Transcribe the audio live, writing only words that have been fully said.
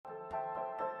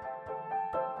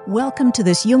Welcome to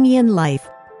This Jungian Life.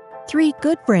 Three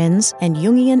good friends and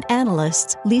Jungian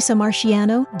analysts, Lisa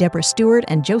Marciano, Deborah Stewart,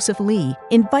 and Joseph Lee,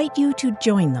 invite you to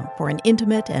join them for an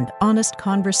intimate and honest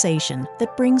conversation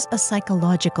that brings a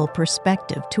psychological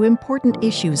perspective to important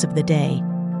issues of the day.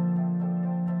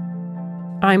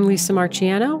 I'm Lisa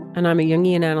Marciano, and I'm a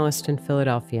Jungian analyst in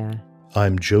Philadelphia.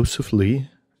 I'm Joseph Lee,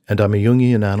 and I'm a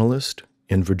Jungian analyst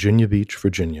in Virginia Beach,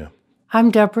 Virginia. I'm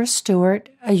Deborah Stewart,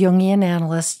 a Jungian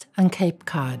analyst on Cape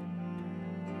Cod.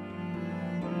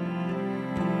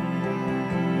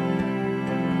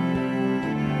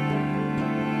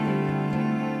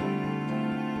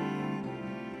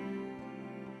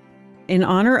 In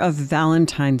honor of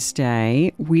Valentine's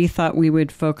Day, we thought we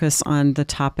would focus on the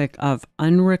topic of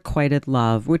unrequited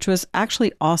love, which was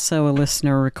actually also a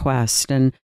listener request.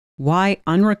 And why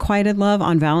unrequited love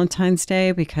on Valentine's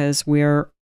Day? Because we're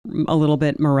a little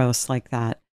bit morose like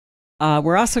that.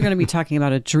 We're also going to be talking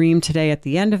about a dream today at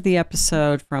the end of the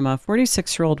episode from a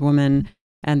 46-year-old woman.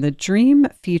 And the dream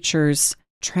features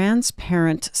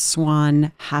transparent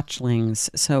swan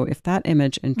hatchlings. So if that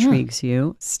image intrigues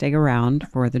you, stay around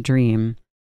for the dream.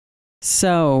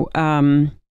 So,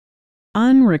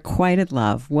 unrequited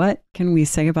love. What can we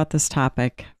say about this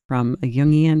topic from a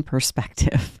Jungian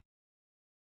perspective?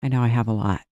 I know I have a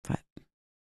lot, but.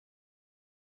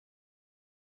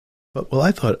 Well,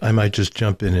 I thought I might just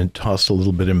jump in and toss a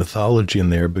little bit of mythology in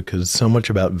there, because so much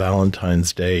about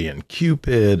Valentine's Day and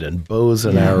Cupid and bows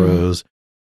and arrows,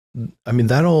 I mean,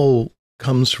 that all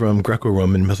comes from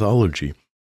Greco-Roman mythology.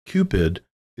 Cupid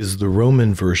is the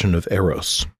Roman version of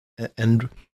Eros, and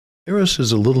Eros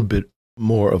is a little bit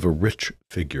more of a rich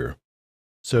figure.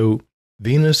 So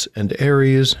Venus and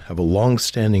Aries have a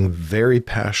long-standing, very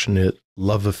passionate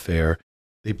love affair.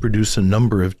 They produce a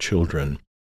number of children.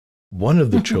 One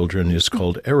of the children is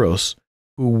called Eros,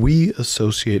 who we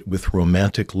associate with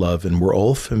romantic love, and we're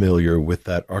all familiar with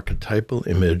that archetypal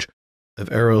image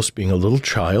of Eros being a little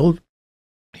child.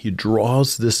 He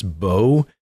draws this bow,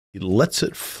 he lets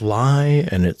it fly,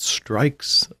 and it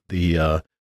strikes the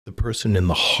person in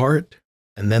the heart,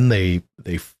 and then they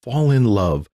fall in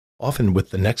love, often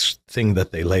with the next thing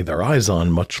that they lay their eyes on,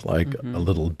 much like a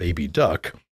little baby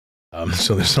duck.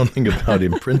 So there's something about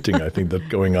imprinting, I think, that's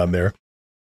going on there.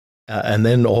 And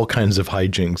then all kinds of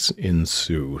hijinks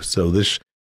ensue. So this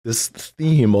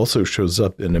theme also shows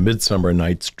up in A Midsummer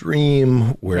Night's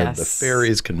Dream, where the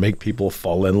fairies can make people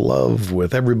fall in love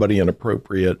with everybody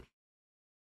inappropriate.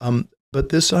 But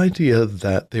this idea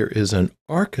that there is an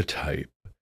archetype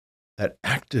that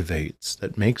activates,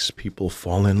 that makes people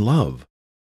fall in love,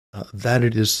 that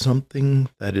it is something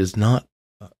that is not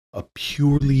a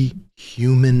purely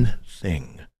human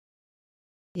thing.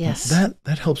 Yes.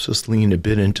 That helps us lean a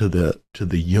bit into the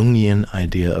Jungian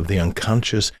idea of the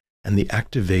unconscious and the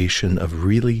activation of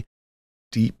really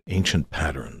deep ancient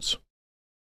patterns.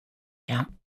 Yeah.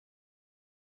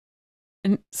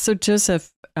 And so,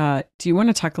 Joseph, do you want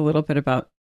to talk a little bit about,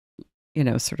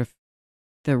 sort of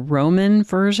the Roman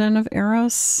version of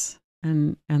Eros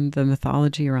and the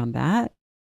mythology around that?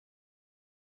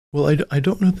 Well, I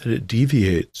don't know that it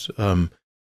deviates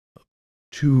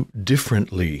too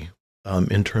differently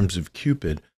in terms of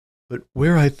Cupid, but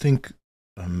where I think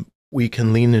we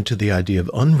can lean into the idea of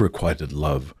unrequited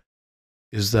love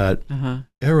is that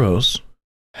Eros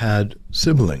had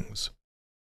siblings,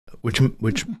 which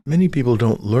many people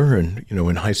don't learn,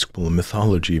 in high school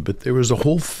mythology, but there was a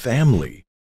whole family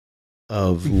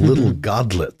of little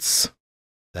goblets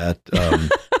that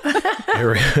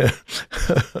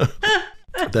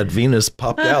that Venus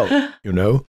popped out,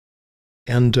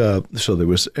 And so there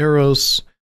was Eros,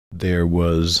 there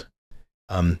was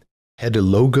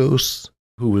Hedilogos,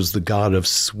 who was the god of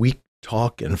sweet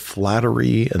talk and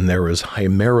flattery, and there was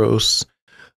Hymeros,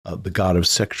 the god of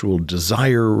sexual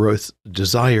desire,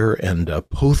 and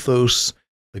Pothos,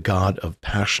 the god of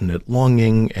passionate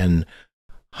longing, and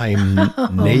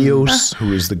Hymenaeus,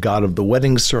 who is the god of the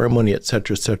wedding ceremony,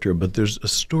 etc., etc. But there's a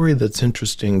story that's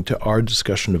interesting to our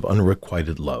discussion of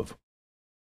unrequited love.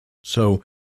 So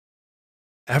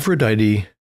Aphrodite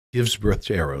gives birth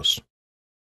to Eros.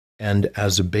 And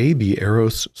as a baby,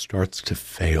 Eros starts to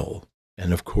fail.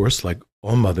 And of course, like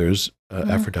all mothers,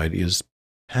 Aphrodite is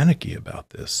panicky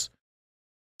about this.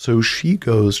 So she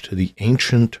goes to the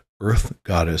ancient earth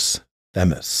goddess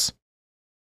Themis.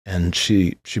 And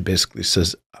she basically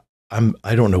says,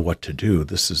 I don't know what to do.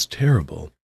 This is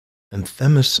terrible. And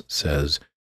Themis says,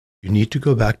 you need to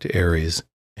go back to Aries,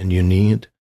 and you need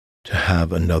to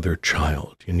have another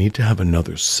child. You need to have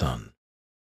another son.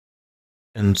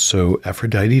 And so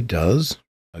Aphrodite does,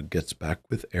 gets back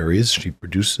with Aries. She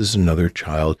produces another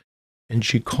child, and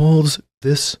she calls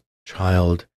this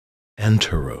child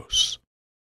Anteros.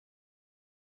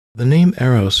 The name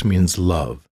Eros means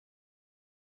love.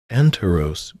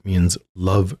 Anteros means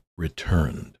love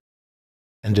returned.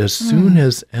 And as soon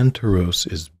as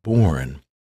Anteros is born,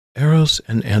 Eros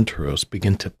and Anteros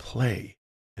begin to play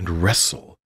and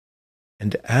wrestle.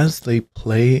 And as they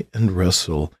play and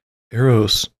wrestle,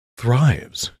 Eros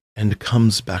thrives and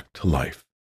comes back to life.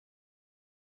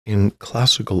 In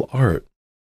classical art,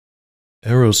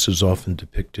 Eros is often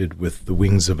depicted with the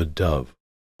wings of a dove,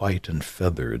 white and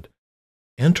feathered.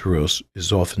 Anteros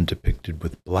is often depicted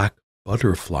with black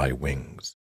butterfly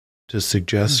wings to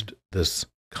suggest this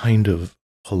kind of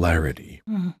polarity.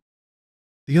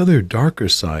 The other darker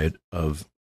side of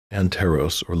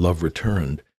Anteros, or love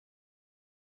returned,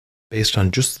 based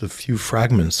on just the few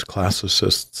fragments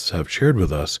classicists have shared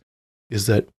with us, is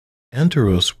that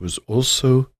Anteros was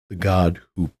also the god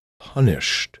who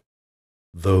punished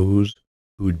those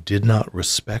who did not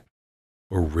respect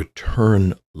or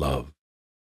return love.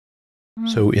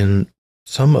 So in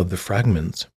some of the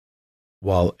fragments,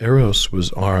 while Eros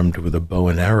was armed with a bow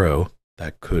and arrow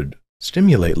that could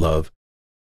stimulate love,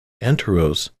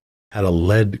 Anteros had a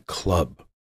lead club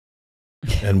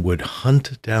and would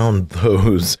hunt down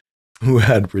those who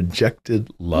had rejected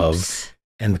love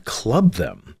and club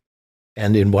them.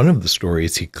 And in one of the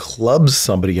stories, he clubs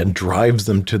somebody and drives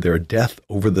them to their death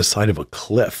over the side of a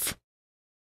cliff.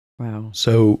 Wow.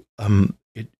 So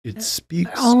it speaks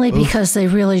only because they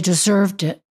really deserved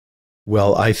it.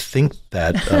 Well, I think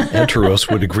that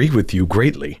Anteros would agree with you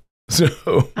greatly.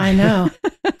 So I know.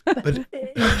 but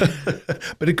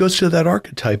it goes to that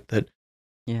archetype that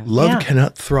love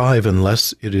cannot thrive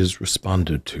unless it is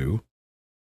responded to.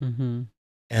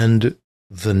 And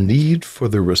the need for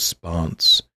the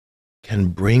response can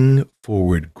bring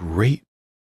forward great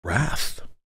wrath.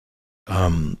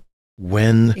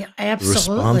 When the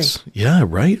response,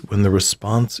 when the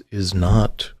response is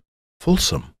not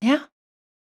fulsome.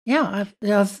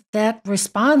 Of that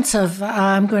response of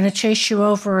I'm going to chase you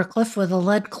over a cliff with a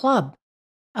lead club,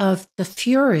 of the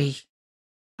fury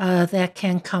that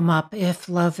can come up if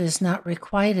love is not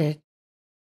requited.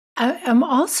 I'm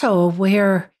also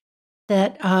aware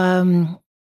that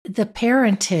the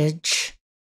parentage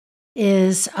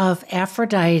is of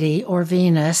Aphrodite, or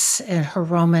Venus in her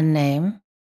Roman name,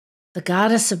 the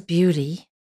goddess of beauty,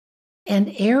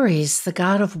 and Aries, the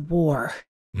god of war.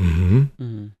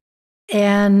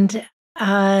 And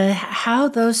how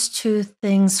those two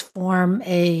things form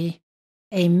a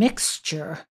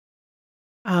mixture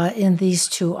in these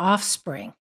two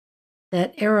offspring,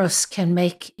 that Eros can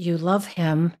make you love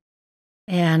him,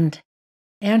 and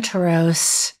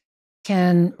Anteros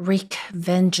can wreak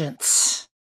vengeance.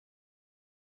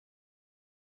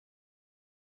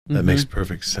 That makes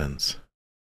perfect sense.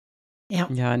 Yeah,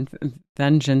 and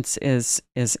vengeance is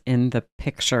in the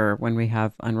picture when we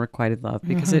have unrequited love,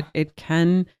 because it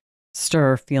can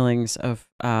stir feelings of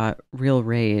real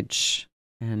rage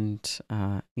and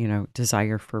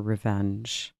desire for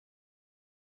revenge.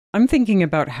 I'm thinking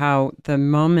about how the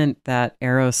moment that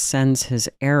Eros sends his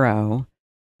arrow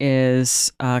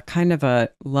is kind of a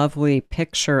lovely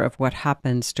picture of what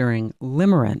happens during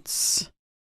limerence.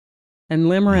 And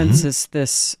limerence is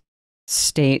this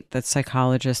state that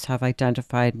psychologists have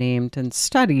identified, named, and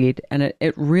studied. And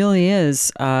it really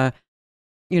is,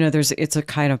 it's a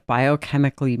kind of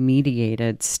biochemically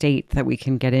mediated state that we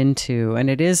can get into. And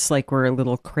it is like we're a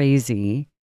little crazy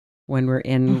when we're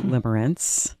in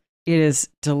limerence. It is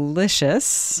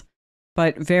delicious,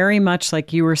 but very much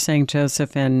like you were saying,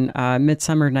 Joseph, in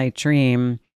Midsummer Night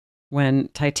Dream, when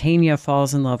Titania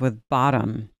falls in love with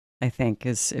Bottom, I think,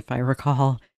 is, if I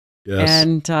recall. Yes.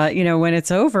 And, when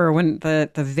it's over, when the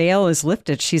veil is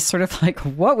lifted, she's sort of like,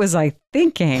 what was I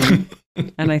thinking?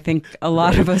 And I think a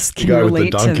lot of us can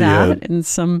relate to that in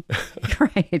some,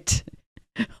 right.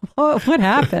 What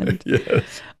happened?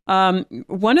 Yes.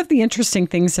 One of the interesting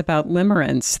things about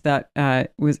limerence that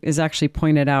is actually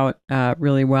pointed out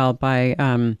really well by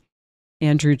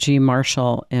Andrew G.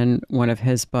 Marshall in one of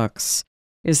his books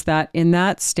is that in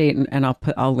that state, and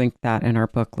I'll link that in our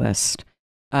book list.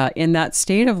 In that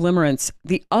state of limerence,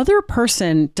 the other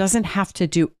person doesn't have to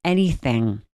do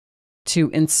anything to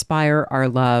inspire our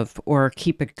love or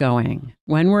keep it going.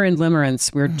 When we're in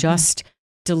limerence, we're just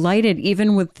delighted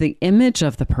even with the image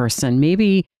of the person.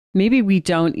 Maybe we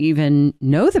don't even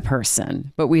know the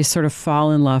person, but we sort of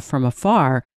fall in love from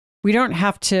afar. We don't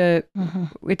have to,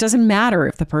 it doesn't matter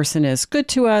if the person is good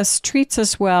to us, treats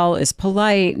us well, is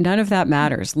polite. None of that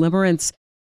matters. Limerence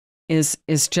is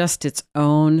just its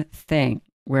own thing,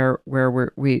 where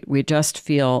we just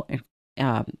feel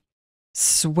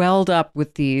swelled up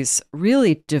with these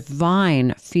really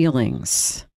divine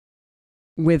feelings.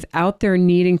 without there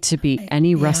needing to be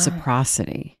any Yeah.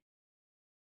 reciprocity.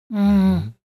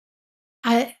 Mm.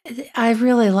 I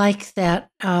really like that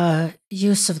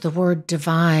use of the word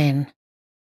divine.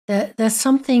 That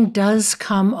something does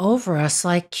come over us,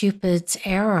 like Cupid's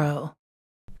arrow.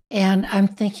 And I'm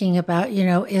thinking about,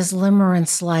 is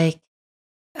limerence like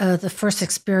the first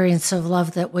experience of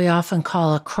love that we often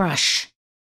call a crush?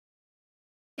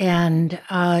 And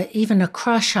even a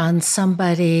crush on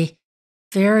somebody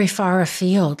very far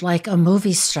afield, like a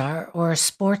movie star or a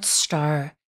sports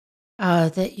star,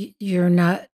 that you're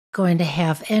not going to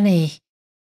have any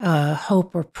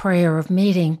hope or prayer of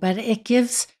meeting, but it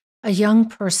gives a young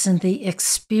person the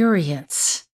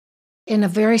experience in a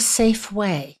very safe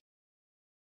way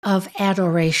of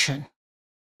adoration,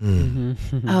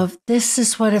 of this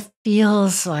is what it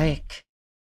feels like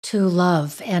to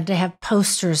love, and to have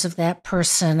posters of that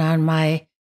person on my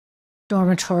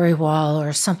dormitory wall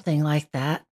or something like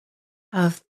that,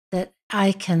 of that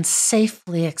I can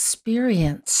safely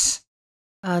experience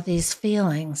these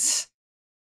feelings.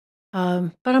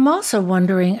 But I'm also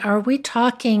wondering, are we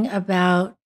talking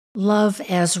about love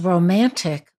as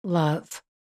romantic love?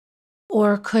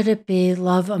 Or could it be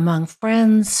love among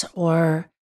friends or,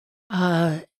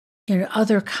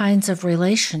 other kinds of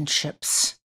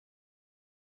relationships?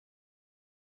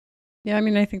 Yeah, I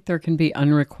mean, I think there can be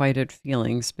unrequited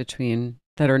feelings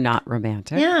that are not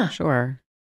romantic. Yeah. Sure.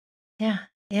 Yeah.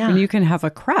 And you can have a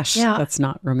crush Yeah. that's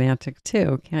not romantic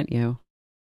too, can't you?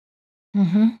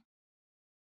 Mm-hmm.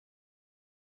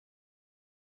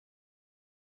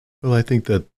 Well, I think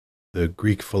that the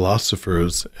Greek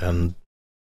philosophers and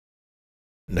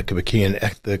Nicomachean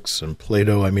ethics and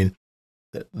Plato,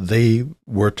 they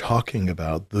were talking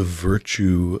about the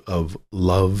virtue of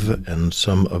love and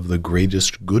some of the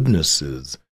greatest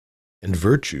goodnesses and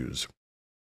virtues.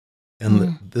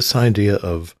 And this idea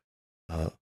of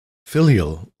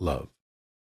filial love,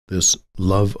 this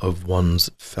love of one's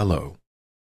fellow,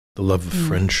 the love of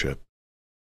friendship,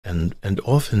 and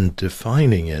often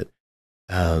defining it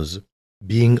as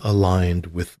being aligned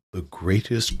with the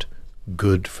greatest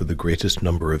good for the greatest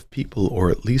number of people,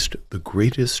 or at least the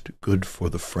greatest good for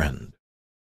the friend.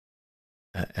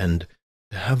 And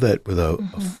to have that with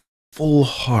a full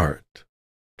heart,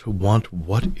 to want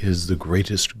what is the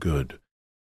greatest good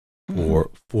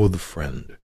for the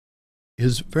friend,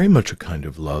 is very much a kind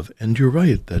of love. And you're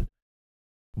right that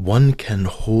one can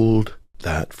hold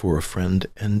that for a friend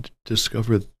and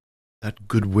discover that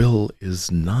goodwill is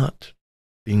not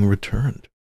being returned.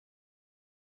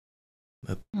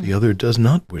 That the other does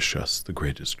not wish us the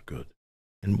greatest good.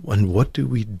 And what do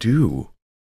we do,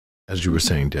 as you were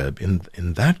saying, Deb, in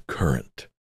that current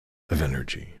of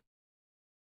energy?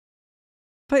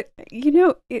 But,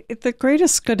 the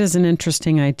greatest good is an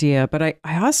interesting idea, but I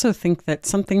also think that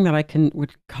something that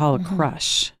would call a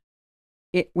crush,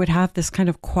 it would have this kind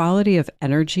of quality of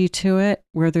energy to it,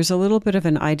 where there's a little bit of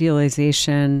an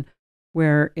idealization,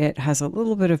 where it has a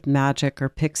little bit of magic or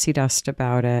pixie dust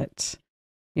about it.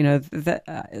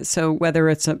 So whether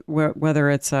it's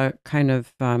a kind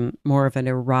of more of an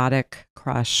erotic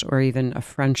crush or even a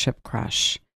friendship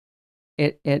crush,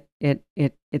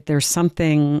 there's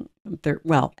something there.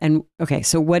 Well, and okay,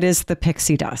 so what is the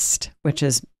pixie dust, which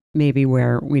is maybe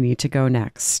where we need to go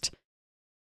next?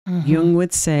 Jung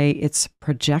would say it's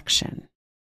projection,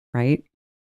 right?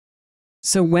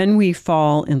 So when we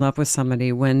fall in love with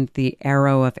somebody, when the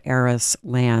arrow of Eros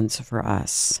lands for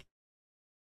us,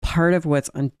 part of what's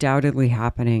undoubtedly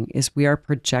happening is we are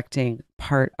projecting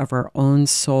part of our own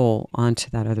soul onto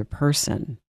that other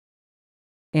person.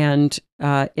 And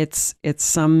it's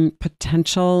some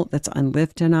potential that's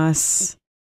unlived in us.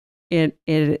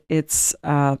 It's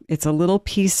a little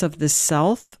piece of the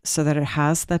self, so that it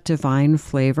has that divine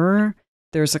flavor.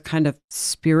 There's a kind of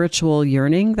spiritual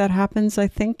yearning that happens, I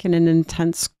think, in an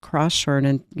intense crush or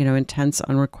an intense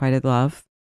unrequited love.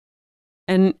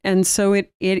 And so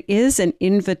it is an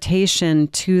invitation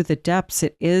to the depths.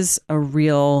 It is a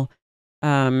real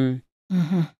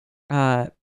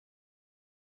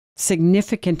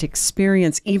significant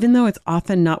experience, even though it's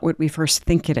often not what we first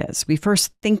think it is. We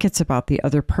first think it's about the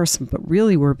other person, but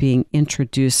really we're being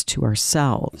introduced to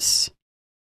ourselves.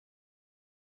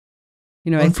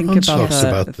 I think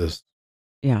about this.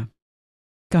 Yeah.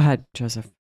 Go ahead, Joseph.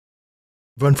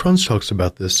 Von Franz talks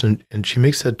about this, and she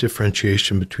makes that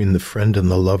differentiation between the friend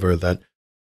and the lover, that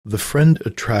the friend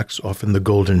attracts often the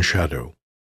golden shadow.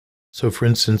 So, for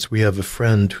instance, we have a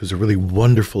friend who's a really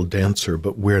wonderful dancer,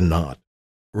 but we're not.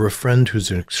 Or a friend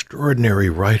who's an extraordinary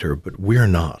writer, but we're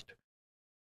not.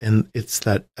 And it's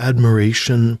that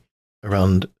admiration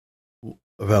around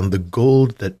the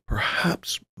gold that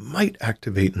perhaps might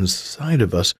activate inside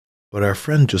of us, but our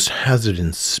friend just has it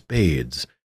in spades,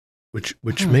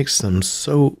 which makes them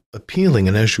so appealing.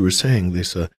 And as you were saying,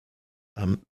 Lisa,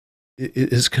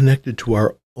 it is connected to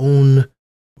our own,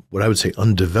 what I would say,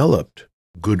 undeveloped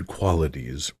good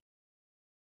qualities,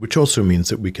 which also means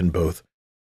that we can both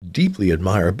deeply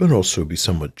admire, but also be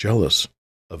somewhat jealous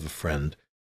of a friend.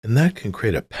 And that can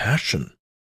create a passion,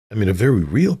 I mean, a very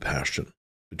real passion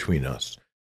between us.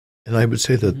 And I would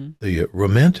say that the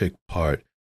romantic part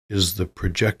is the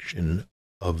projection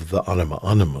of the anima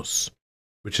animus,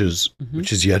 which is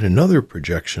yet another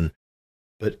projection,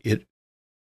 but it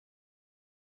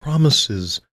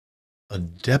promises a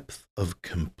depth of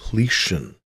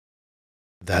completion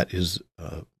that is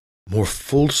more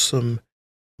fulsome,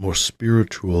 more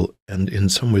spiritual, and in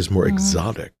some ways more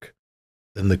exotic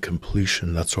than the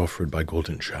completion that's offered by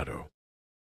Golden Shadow.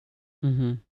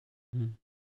 And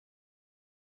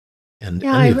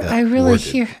any of that I really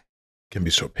hear can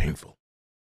be so painful.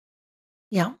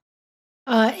 Yeah.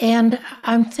 And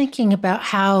I'm thinking about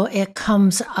how it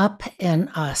comes up in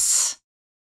us.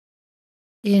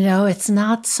 You know, it's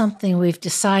not something we've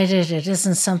decided. It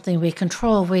isn't something we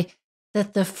control.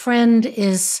 That the friend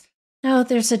is, no,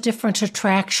 there's a different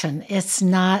attraction.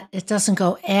 It doesn't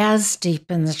go as deep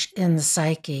in the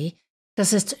psyche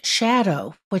because it's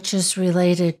shadow, which is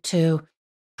related to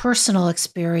personal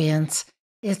experience.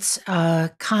 It's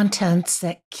contents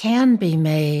that can be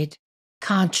made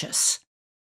conscious.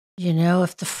 You know,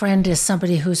 if the friend is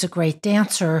somebody who's a great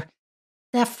dancer,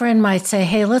 that friend might say,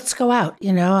 "Hey, let's go out.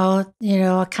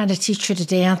 I'll kind of teach you to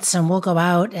dance, and we'll go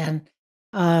out." And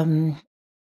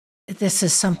this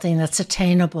is something that's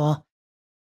attainable.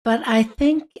 But I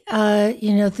think,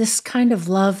 this kind of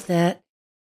love that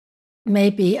may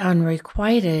be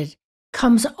unrequited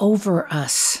comes over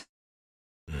us.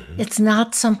 It's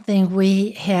not something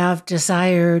we have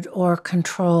desired or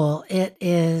control. It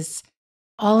is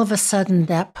all of a sudden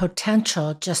that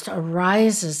potential just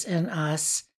arises in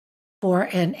us for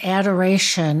an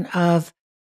adoration of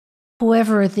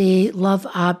whoever the love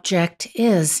object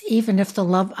is, even if the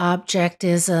love object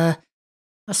is a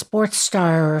sports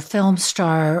star or a film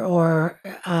star or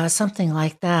something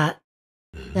like that,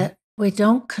 that we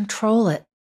don't control it.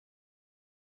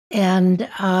 And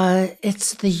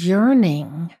it's the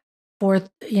yearning for,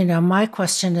 my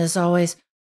question is always,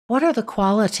 what are the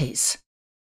qualities?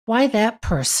 Why that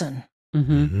person?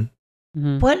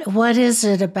 What is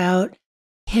it about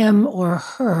him or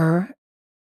her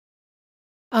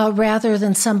rather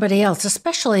than somebody else,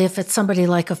 especially if it's somebody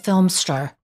like a film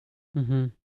star?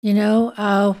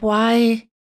 Why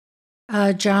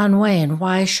John Wayne?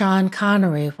 Why Sean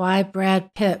Connery? Why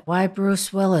Brad Pitt? Why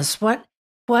Bruce Willis? What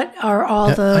are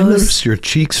all those? I noticed your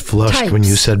cheeks flushed types when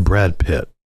you said Brad Pitt.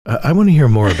 I want to hear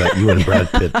more about you and Brad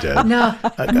Pitt, Deb. No,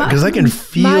 because I can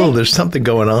feel there's something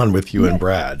going on with you and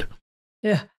Brad.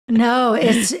 Yeah. No,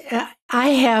 it's I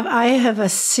have a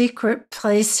secret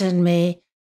place in me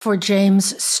for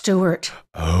James Stewart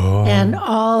and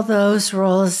all those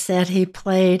roles that he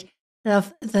played.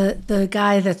 The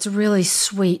guy that's really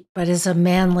sweet but is a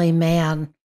manly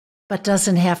man, but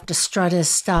doesn't have to strut his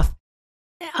stuff.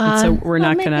 So we're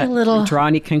not going to draw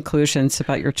any conclusions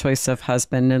about your choice of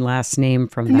husband and last name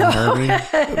from that, are we?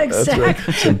 Exactly. That's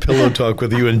right. Some pillow talk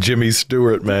with you and Jimmy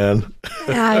Stewart, man.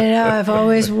 I know. I've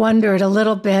always wondered a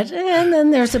little bit. And then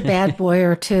there's a bad boy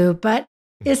or two. But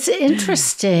it's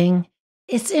interesting.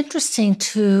 It's interesting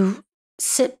to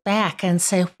sit back and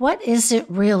say, what is it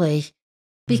really?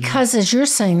 Because as you're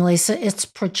saying, Lisa, it's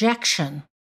projection.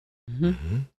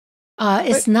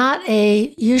 It's not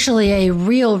usually a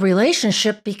real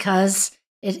relationship because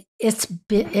it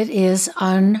is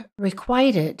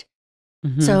unrequited.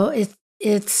 So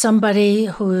it's somebody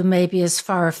who maybe is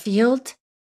far afield,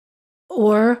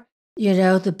 or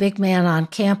the big man on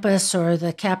campus, or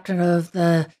the captain of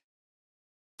the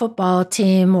football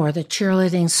team, or the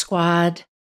cheerleading squad,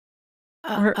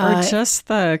 or just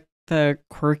the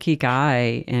quirky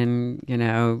guy in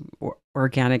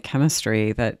organic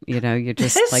chemistry that, you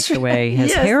just like the way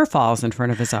his hair falls in front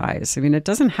of his eyes. I mean, it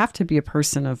doesn't have to be a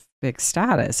person of big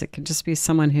status. It could just be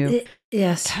someone who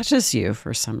touches you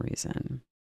for some reason.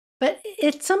 But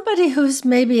it's somebody who's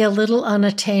maybe a little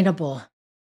unattainable.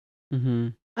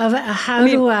 How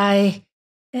do I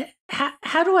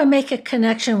make a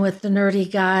connection with the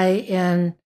nerdy guy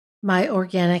in my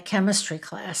organic chemistry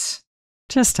class?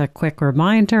 Just a quick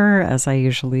reminder, as I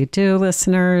usually do,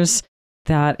 listeners,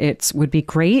 that it would be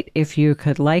great if you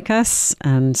could like us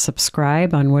and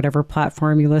subscribe on whatever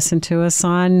platform you listen to us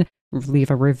on.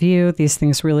 Leave a review. These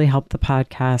things really help the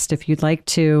podcast. If you'd like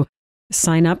to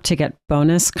sign up to get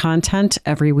bonus content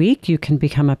every week, you can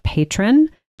become a patron.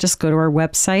 Just go to our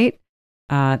website,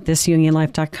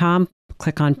 thisjungianlife.com,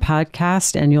 click on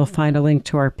podcast, and you'll find a link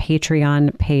to our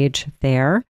Patreon page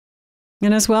there.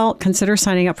 And as well, consider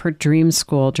signing up for Dream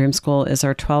School. Dream School is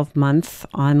our 12-month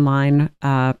online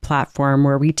platform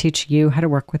where we teach you how to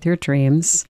work with your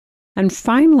dreams. And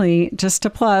finally, just to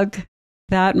plug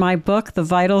that my book, The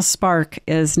Vital Spark,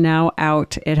 is now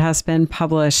out. It has been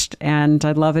published, and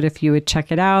I'd love it if you would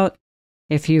check it out.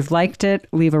 If you've liked it,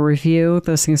 leave a review.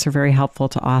 Those things are very helpful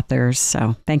to authors.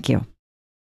 So thank you.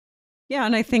 Yeah,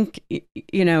 and I think,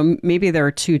 maybe there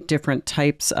are two different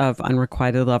types of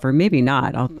unrequited love, or maybe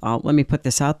not. Let me put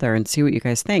this out there and see what you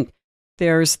guys think.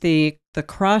 There's the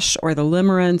crush or the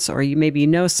limerence, or you maybe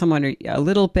know someone a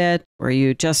little bit, or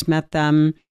you just met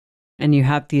them, and you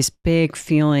have these big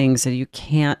feelings and you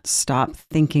can't stop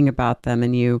thinking about them,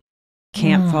 and you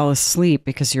can't fall asleep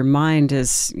because your mind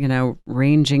is,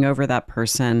 ranging over that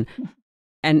person.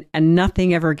 And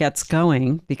nothing ever gets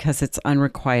going because it's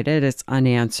unrequited, it's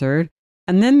unanswered.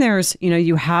 And then there's,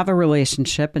 you have a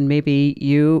relationship and maybe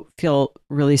you feel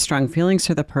really strong feelings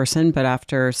for the person, but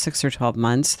after 6 or 12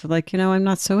 months, they're like, I'm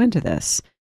not so into this.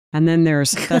 And then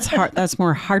that's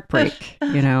more heartbreak,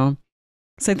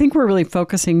 So I think we're really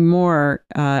focusing more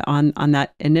on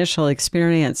that initial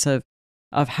experience of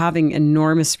having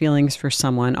enormous feelings for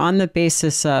someone on the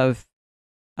basis of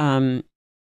an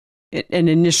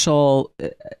initial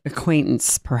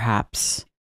acquaintance, perhaps,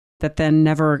 that then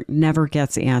never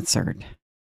gets answered.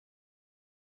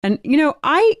 And,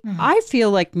 I feel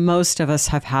like most of us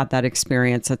have had that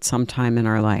experience at some time in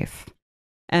our life.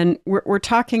 And we're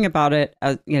talking about it,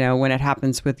 when it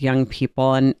happens with young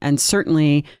people. And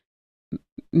certainly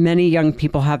many young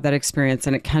people have that experience,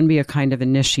 and it can be a kind of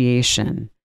initiation.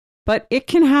 But it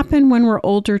can happen when we're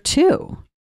older, too.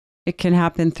 It can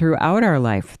happen throughout our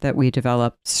life that we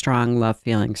develop strong love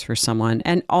feelings for someone.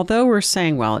 And although we're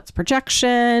saying, well, it's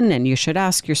projection and you should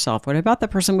ask yourself, what about the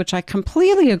person, which I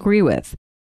completely agree with.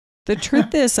 The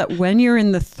truth is that when you're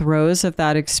in the throes of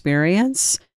that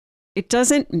experience, it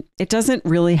doesn't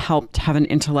really help to have an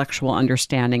intellectual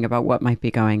understanding about what might be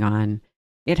going on.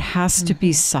 It has to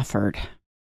be suffered.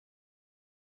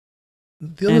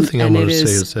 The other thing I want to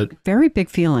say is that very big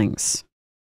feelings.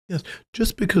 Yes,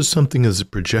 just because something is a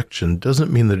projection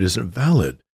doesn't mean that it isn't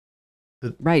valid.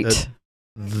 Right. That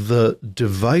the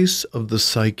device of the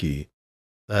psyche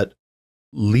that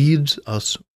leads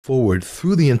us forward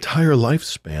through the entire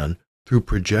lifespan through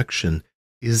projection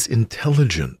is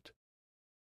intelligent.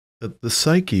 That the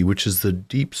psyche, which is the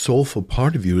deep soulful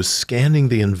part of you, is scanning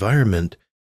the environment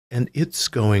and it's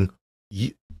going,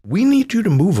 we need you to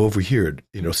move over here,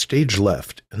 stage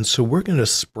left. And so we're going to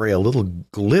spray a little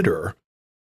glitter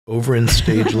over in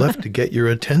stage left to get your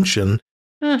attention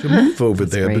to move over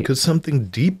there, because something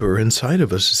deeper inside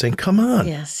of us is saying, come on.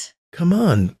 Yes. Come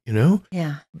on,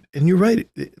 Yeah. And you're right.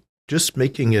 Just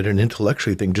making it an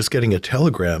intellectual thing, just getting a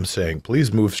telegram saying,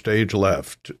 please move stage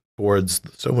left towards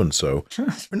so-and-so,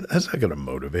 that's not going to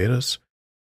motivate us.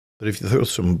 But if you throw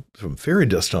some fairy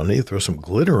dust on it, you throw some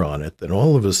glitter on it, then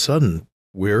all of a sudden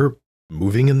we're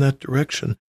moving in that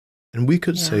direction. And we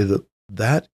could say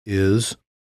that is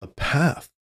a path.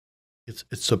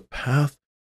 It's a path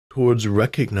towards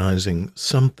recognizing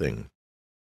something.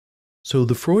 So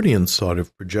the Freudians thought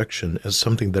of projection as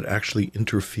something that actually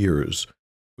interferes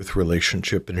with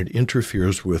relationship, and it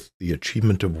interferes with the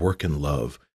achievement of work and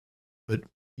love. But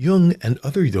Jung and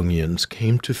other Jungians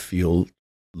came to feel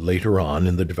later on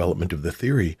in the development of the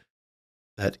theory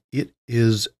that it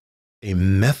is a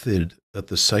method that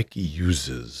the psyche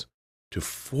uses to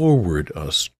forward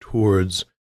us towards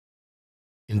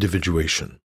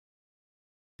individuation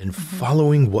and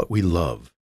following what we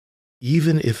love,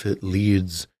 even if it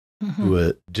leads to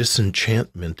a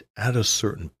disenchantment at a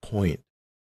certain point,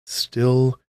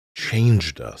 still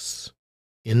changed us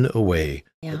in a way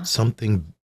that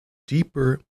something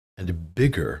deeper and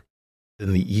bigger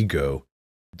than the ego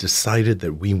decided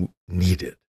that we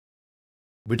needed.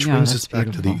 Which brings us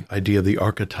back to the idea of the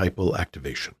archetypal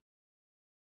activation.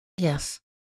 Yes.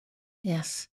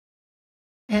 Yes.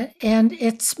 And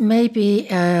it's maybe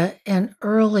an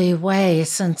early way,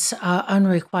 since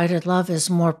unrequited love is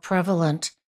more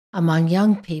prevalent among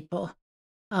young people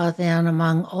than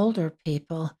among older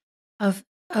people, of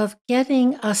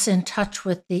getting us in touch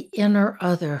with the inner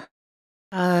other,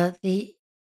 the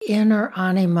inner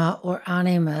anima or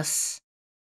animus,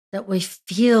 that we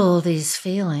feel these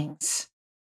feelings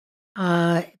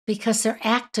because they're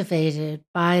activated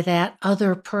by that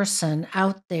other person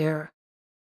out there.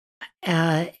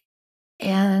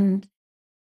 And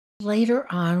later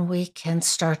on, we can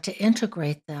start to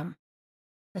integrate them,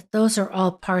 that those are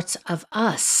all parts of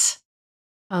us,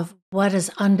 of what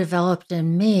is undeveloped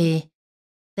in me,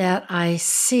 that I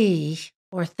see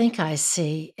or think I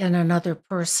see in another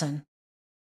person.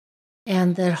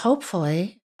 And that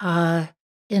hopefully,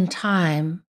 in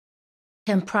time,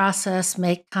 can process,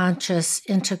 make conscious,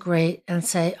 integrate, and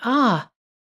say, to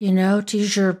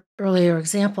use your earlier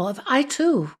example, if I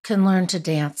too can learn to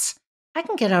dance, I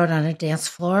can get out on a dance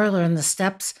floor, learn the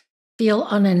steps, feel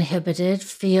uninhibited,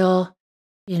 feel,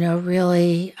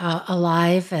 really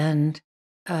alive, and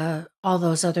all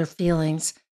those other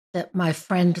feelings that my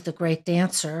friend, the great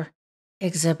dancer,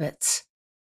 exhibits.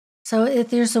 So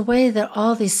there's a way that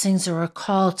all these things are a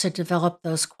call to develop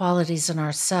those qualities in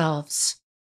ourselves.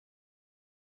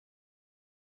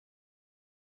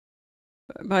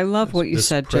 I love what you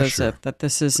said, pressure. Joseph, that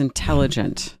this is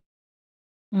intelligent.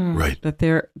 Right. That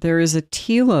there is a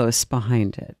telos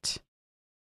behind it.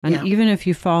 And even if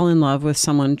you fall in love with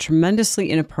someone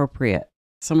tremendously inappropriate,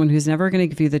 someone who's never going to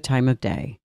give you the time of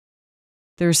day,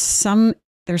 there's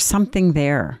something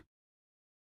there.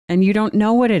 And you don't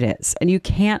know what it is, and you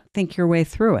can't think your way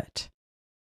through it.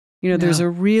 There's a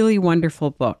really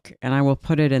wonderful book, and I will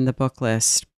put it in the book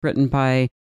list, written by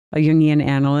a Jungian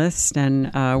analyst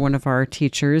and one of our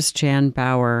teachers, Jan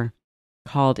Bauer,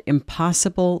 called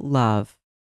Impossible Love,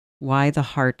 Why the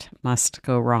Heart Must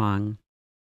Go Wrong.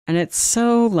 And it's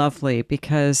so lovely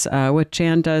because what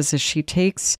Jan does is she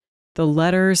takes the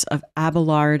letters of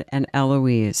Abelard and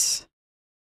Eloise.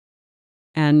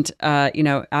 And,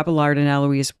 Abelard and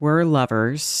Eloise were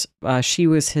lovers. She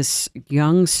was his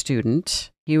young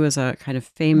student. He was a kind of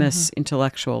famous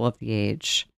intellectual of the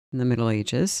age, in the Middle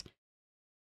Ages.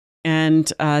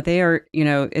 And they are,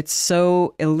 it's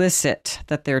so illicit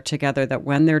that they're together that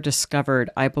when they're discovered,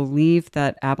 I believe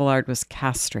that Abelard was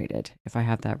castrated, if I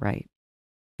have that right.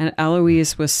 And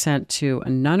Eloise was sent to a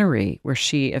nunnery where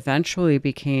she eventually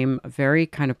became a very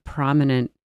kind of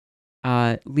prominent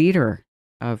leader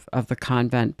of the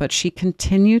convent, but she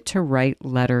continued to write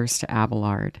letters to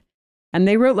Abelard. And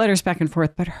they wrote letters back and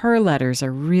forth, but her letters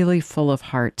are really full of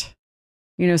heart.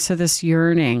 So this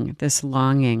yearning, this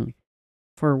longing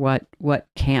for what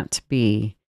can't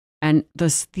be, and the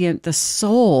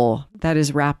soul that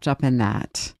is wrapped up in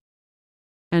that.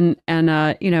 And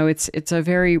it's a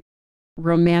very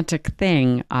romantic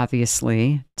thing,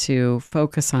 obviously, to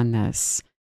focus on this.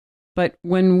 But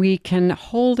when we can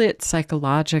hold it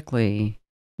psychologically,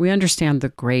 we understand the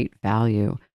great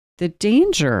value. The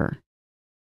danger,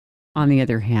 on the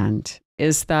other hand,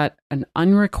 is that an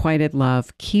unrequited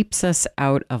love keeps us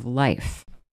out of life.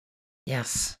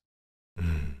 Yes.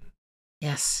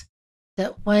 Yes.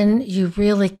 That when you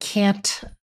really can't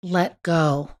let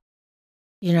go,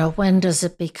 when does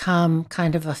it become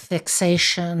kind of a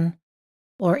fixation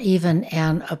or even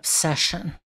an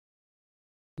obsession?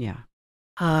 Yeah.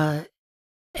 And,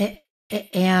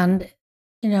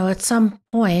 at some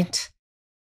point,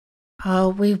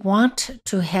 we want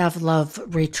to have love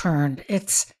returned.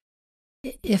 It's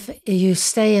if you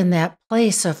stay in that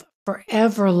place of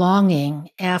forever longing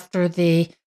after the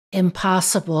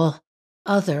impossible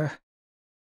other,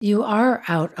 you are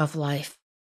out of life.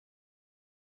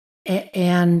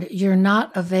 And you're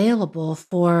not available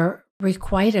for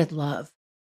requited love.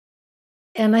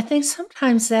 And I think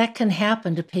sometimes that can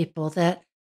happen to people that,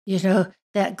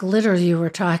 that glitter you were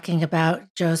talking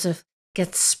about, Joseph,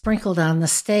 gets sprinkled on the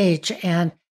stage.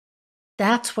 And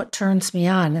that's what turns me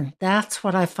on. And that's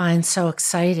what I find so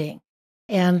exciting.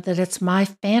 And that it's my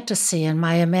fantasy and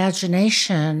my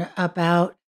imagination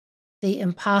about the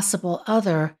impossible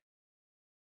other.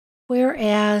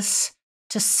 Whereas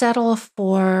to settle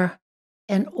for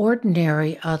an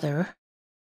ordinary other,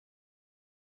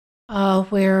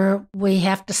 where we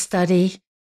have to study,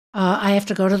 I have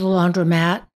to go to the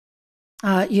laundromat,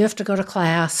 you have to go to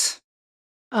class,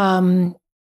 we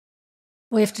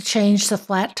have to change the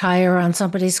flat tire on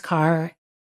somebody's car.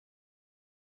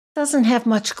 Doesn't have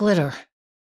much glitter.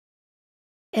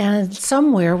 And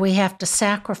somewhere we have to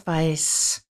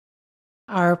sacrifice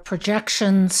our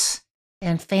projections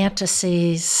and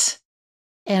fantasies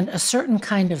and a certain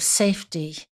kind of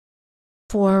safety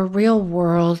for real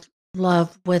world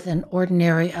love with an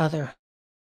ordinary other.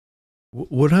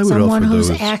 What I would someone offer, who's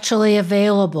though, is, actually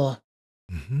available.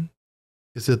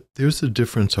 Is that there's a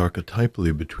difference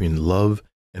archetypally between love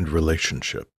and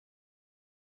relationship.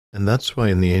 And that's why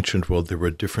in the ancient world there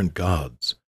were different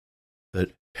gods.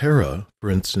 That Hera, for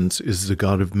instance, is the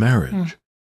god of marriage,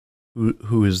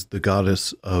 who is the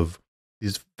goddess of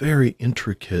these very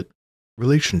intricate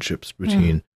relationships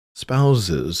between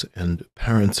spouses and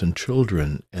parents and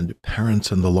children and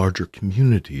parents and the larger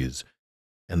communities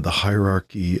and the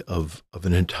hierarchy of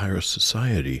an entire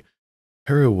society.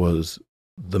 Hera was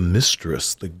the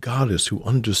mistress, the goddess who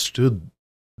understood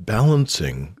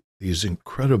balancing these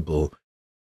incredible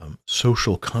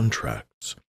social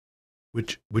contracts,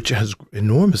 which has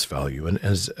enormous value. And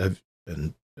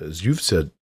as you've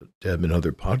said, Deb, in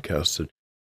other podcasts, that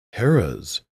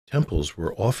Hera's temples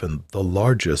were often the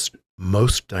largest,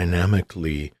 most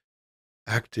dynamically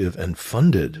active and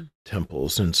funded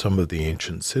temples in some of the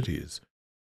ancient cities,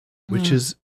 which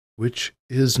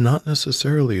is not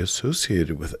necessarily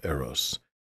associated with Eros.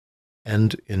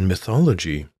 And in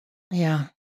mythology,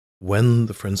 when,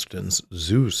 for instance,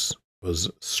 Zeus was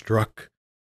struck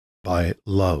by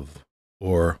love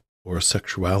or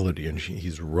sexuality, and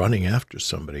he's running after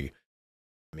somebody,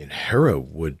 I mean, Hera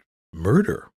would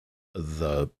murder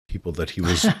the people that he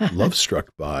was love struck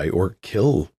by, or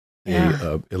kill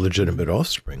a illegitimate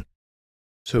offspring.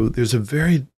 So there's a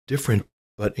very different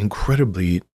but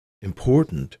incredibly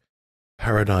important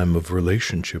paradigm of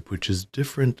relationship, which is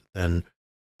different than,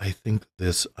 I think,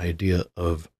 this idea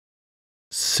of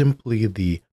simply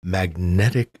the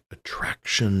magnetic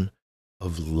attraction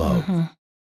of love,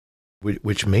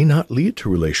 which may not lead to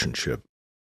relationship,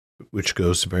 which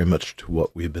goes very much to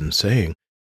what we've been saying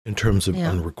in terms of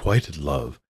unrequited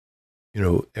love. You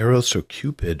know, Eros or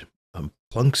Cupid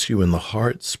plunks you in the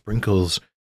heart, sprinkles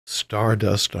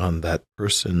stardust on that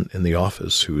person in the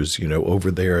office who is,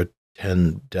 over there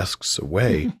 10 desks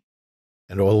away.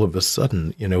 And all of a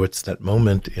sudden, it's that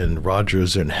moment in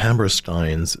Rodgers and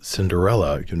Hammerstein's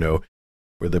Cinderella,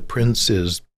 where the prince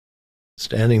is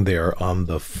standing there on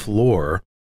the floor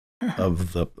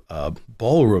of the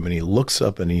ballroom, and he looks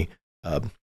up and he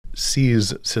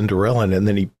sees Cinderella, and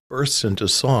then he bursts into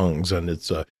songs, and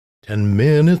it's 10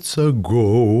 minutes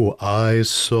ago I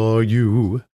saw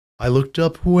you. I looked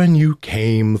up when you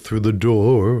came through the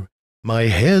door. My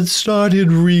head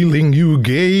started reeling. You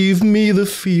gave me the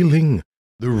feeling.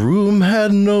 The room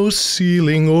had no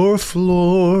ceiling or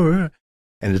floor.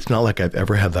 And it's not like I've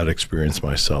ever had that experience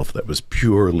myself that was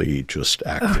purely just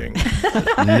acting.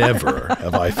 Never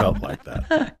have I felt like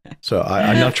that. So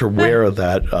I'm not sure where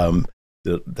that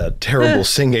terrible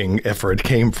singing effort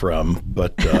came from,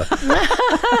 but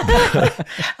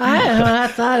I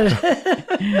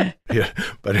thought yeah,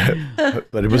 but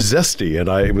it was zesty, and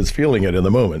I was feeling it in the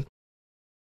moment.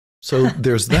 So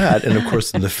there's that, and of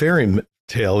course in the fairy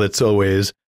tale, it's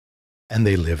always, and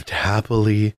they lived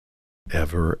happily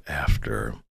ever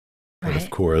after. But of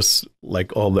course,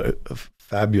 like all the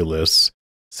fabulous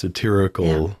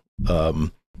satirical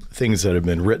things that have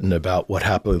been written about what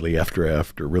happily ever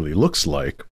after really looks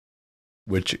like,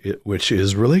 which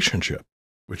is relationship,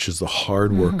 which is the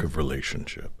hard work of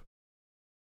relationship.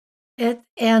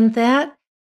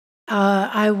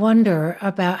 I wonder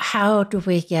about, how do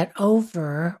we get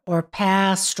over or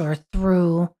past or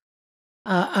through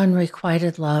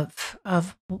unrequited love,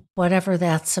 of whatever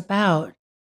that's about,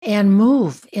 and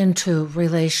move into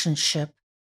relationship?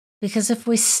 Because if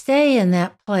we stay in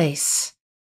that place,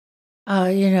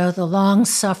 the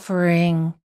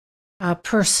long-suffering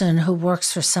person who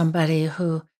works for somebody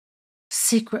who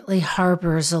secretly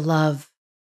harbors a love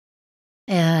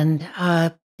and,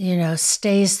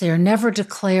 stays there, never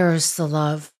declares the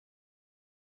love,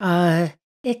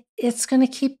 it's going to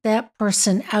keep that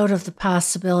person out of the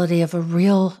possibility of a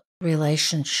real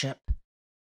relationship.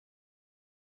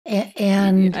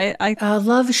 And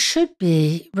love should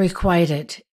be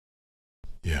requited.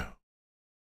 Yeah.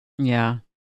 Yeah.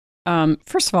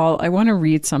 First of all, I want to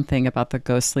read something about the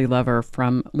ghostly lover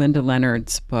from Linda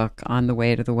Leonard's book, On the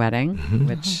Way to the Wedding,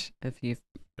 which, if you've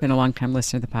been a long time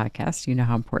listener to the podcast, you know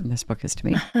how important this book is to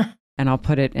me. And I'll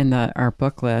put it in our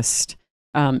book list.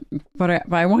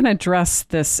 But I want to address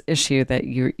this issue that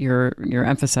you're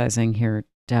emphasizing here,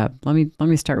 Deb. Let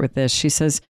me start with this. She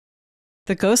says,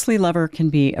 the ghostly lover can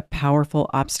be a powerful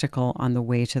obstacle on the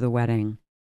way to the wedding.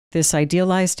 This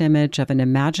idealized image of an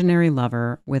imaginary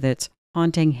lover, with its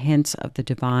haunting hints of the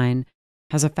divine,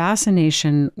 has a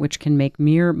fascination which can make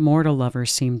mere mortal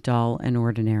lovers seem dull and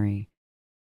ordinary.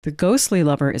 The ghostly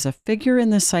lover is a figure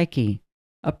in the psyche,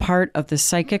 a part of the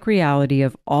psychic reality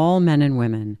of all men and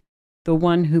women, the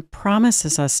one who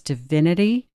promises us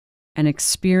divinity, an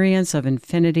experience of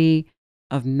infinity,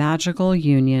 of magical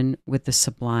union with the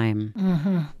sublime.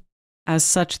 As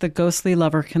such, the ghostly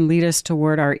lover can lead us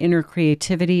toward our inner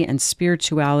creativity and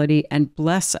spirituality and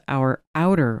bless our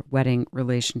outer wedding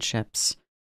relationships.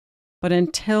 But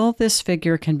until this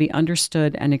figure can be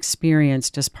understood and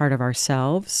experienced as part of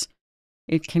ourselves,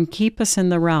 it can keep us in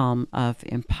the realm of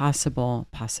impossible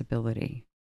possibility.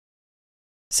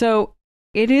 So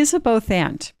it is a both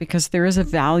and, because there is a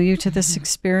value to this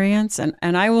experience. And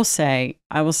I will say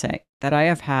that I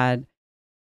have had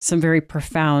some very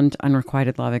profound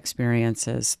unrequited love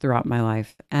experiences throughout my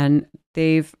life, and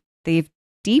they've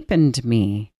deepened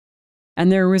me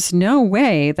And there was no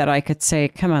way that I could say,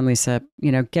 come on, Lisa,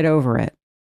 get over it.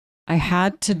 I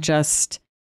had to just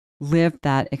live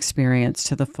that experience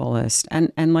to the fullest.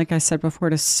 And like I said before,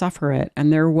 to suffer it.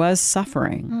 And there was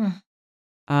suffering.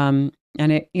 And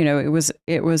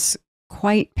it was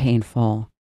quite painful.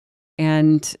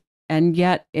 And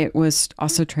yet it was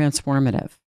also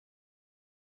transformative.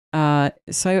 So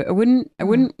you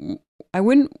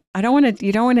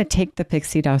don't want to take the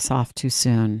pixie dust off too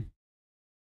soon.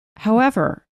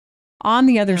 However, on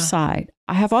the other side,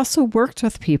 I have also worked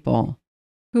with people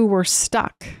who were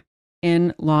stuck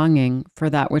in longing for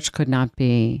that which could not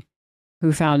be,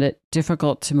 who found it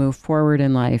difficult to move forward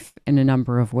in life in a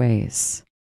number of ways.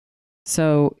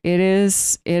 So it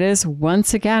is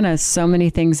once again, as so many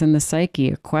things in the psyche,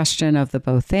 a question of the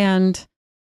both and,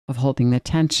 of holding the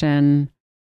tension,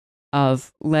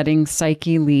 of letting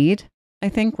psyche lead, I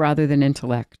think, rather than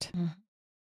intellect.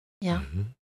 Yeah.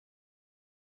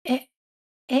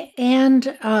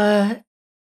 And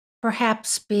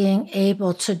perhaps being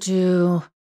able to do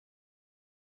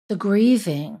the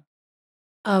grieving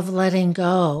of letting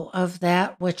go of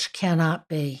that which cannot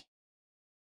be.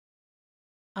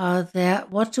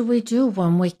 That what do we do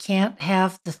when we can't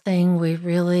have the thing we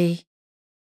really,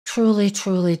 truly,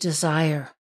 truly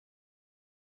desire?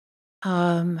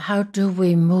 How do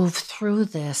we move through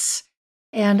this?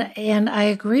 And I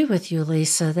agree with you,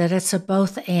 Lisa, that it's a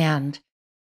both and,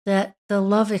 that the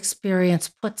love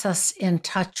experience puts us in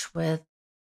touch with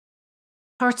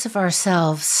parts of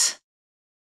ourselves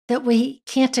that we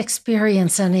can't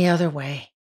experience any other way.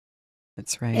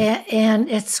 That's right. And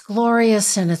it's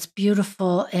glorious and it's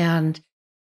beautiful and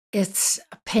it's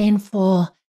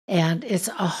painful and it's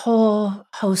a whole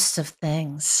host of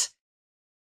things.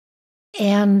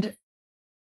 And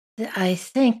I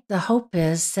think the hope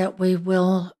is that we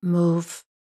will move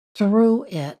through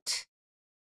it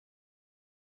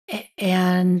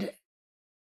and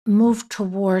move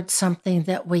towards something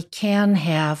that we can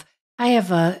have. I have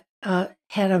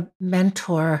had a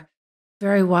mentor,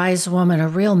 very wise woman, a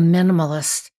real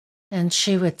minimalist, and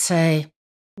she would say,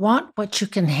 "Want what you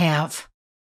can have."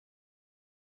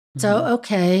 So,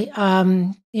 okay,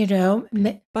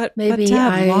 but maybe Deb,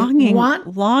 I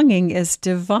longing is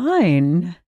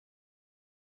divine.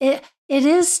 It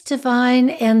is divine,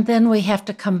 and then we have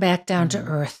to come back down to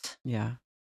earth. Yeah.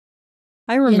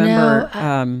 I remember,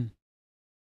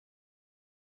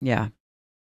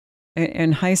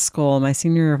 in high school, my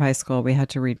senior year of high school, we had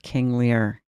to read King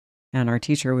Lear, and our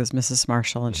teacher was Mrs.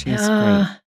 Marshall, and she was great.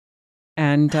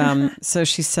 And so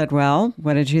she said, "Well,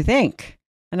 what did you think?"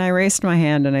 And I raised my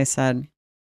hand and I said,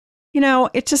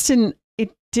 it just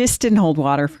didn't hold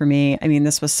water for me. I mean,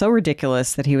 this was so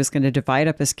ridiculous that he was going to divide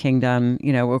up his kingdom,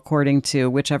 according to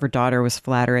whichever daughter was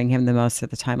flattering him the most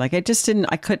at the time. Like, it just didn't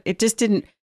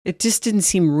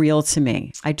seem real to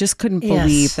me. I just couldn't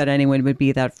believe that anyone would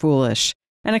be that foolish.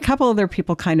 And a couple other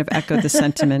people kind of echoed the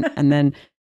sentiment. And then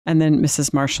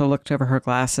Mrs. Marshall looked over her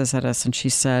glasses at us and she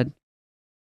said,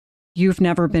 "You've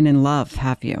never been in love,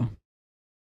 have you?"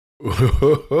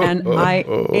 And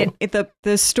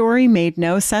the story made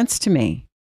no sense to me.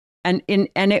 And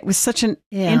it was such an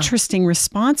interesting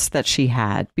response that she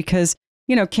had, because,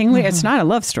 King Lear, it's not a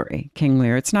love story, King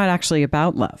Lear. It's not actually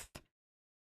about love.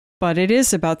 But it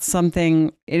is about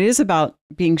something, it is about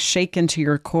being shaken to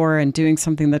your core and doing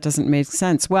something that doesn't make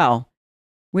sense. Well,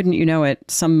 wouldn't you know it,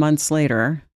 some months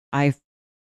later, I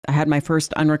had my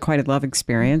first unrequited love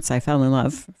experience. I fell in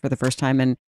love for the first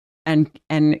time.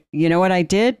 And you know what I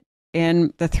did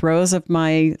in the throes of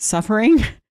my suffering?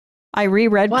 I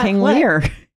reread King Lear.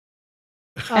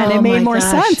 And it made more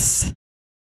sense.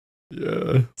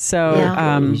 Yeah.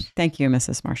 So thank you,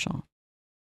 Mrs. Marshall.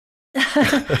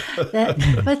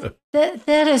 That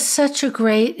is such a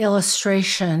great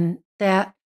illustration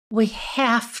that we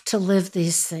have to live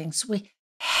these things. We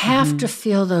have to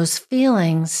feel those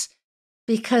feelings,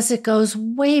 because it goes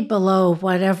way below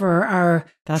whatever our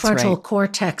frontal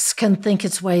cortex can think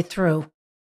its way through.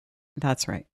 That's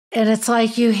right. And it's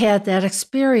like you had that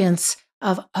experience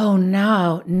of, oh,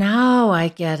 now I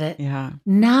get it. Yeah.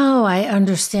 Now I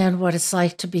understand what it's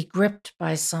like to be gripped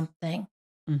by something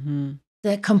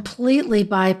that completely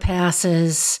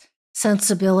bypasses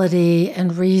sensibility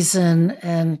and reason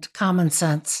and common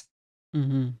sense.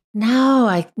 Now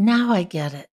I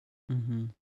get it.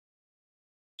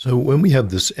 So when we have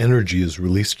this energy is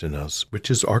released in us, which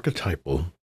is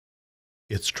archetypal,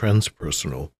 it's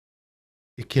transpersonal,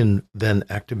 it can then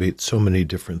activate so many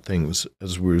different things.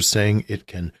 As we were saying, it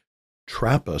can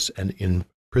trap us and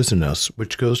imprison us,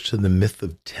 which goes to the myth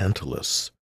of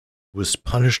Tantalus, who was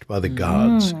punished by the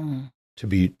gods to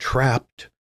be trapped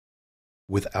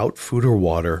without food or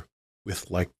water with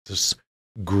like this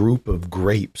group of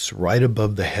grapes right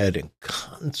above the head and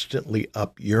constantly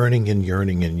up, yearning and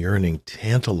yearning and yearning,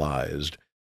 tantalized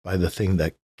by the thing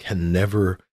that can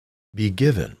never be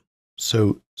given.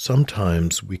 So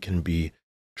sometimes we can be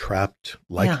trapped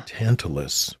like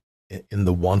Tantalus in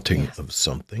the wanting of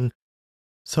something.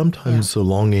 Sometimes the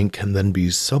longing can then be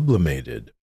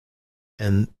sublimated,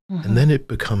 and then it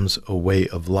becomes a way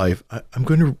of life. I'm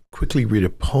going to quickly read a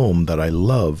poem that I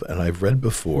love and I've read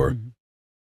before.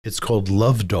 It's called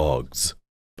Love Dogs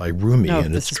by Rumi,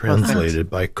 and it's translated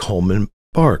by Coleman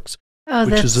Barks,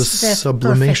 which is a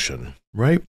sublimation,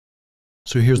 right?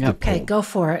 So here's the poem. Okay, go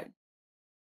for it.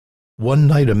 One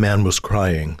night a man was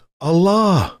crying,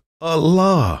 Allah,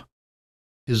 Allah.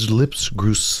 His lips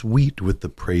grew sweet with the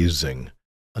praising,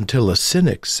 until a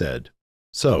cynic said,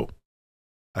 so,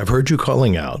 I've heard you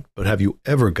calling out, but have you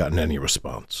ever gotten any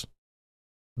response?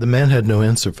 The man had no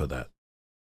answer for that.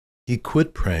 He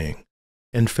quit praying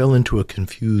and fell into a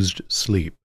confused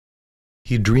sleep.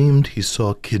 He dreamed he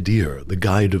saw Kidir, the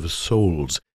guide of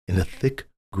souls, in a thick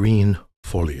green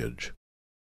foliage.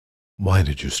 Why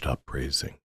did you stop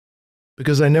praising?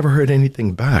 Because I never heard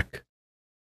anything back.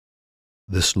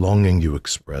 This longing you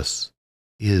express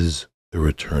is the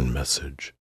return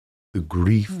message. The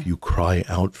grief you cry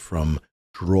out from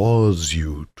draws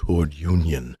you toward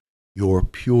union. Your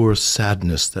pure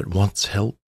sadness that wants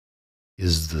help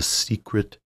is the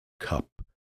secret cup.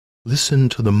 Listen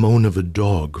to the moan of a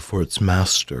dog for its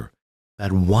master.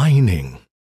 That whining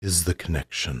is the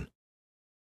connection.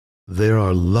 There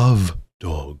are love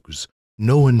dogs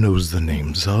no one knows the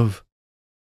names of.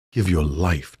 Give your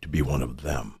life to be one of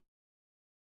them.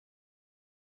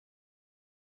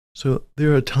 So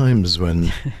there are times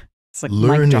when like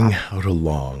learning how to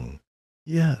long,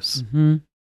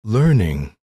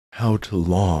 learning how to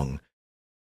long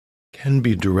can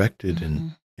be directed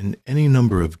in any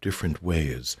number of different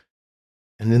ways.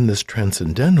 And in this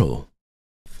transcendental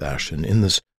fashion, in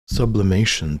this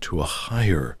sublimation to a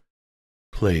higher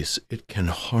place, it can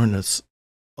harness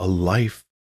a life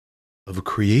of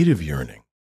creative yearning.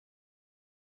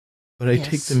 But I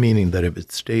take the meaning that if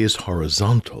it stays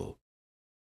horizontal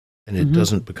and it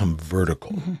doesn't become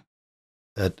vertical,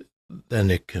 that then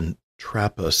it can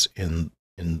trap us in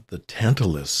the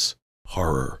Tantalus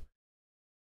horror.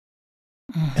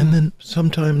 And then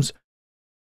sometimes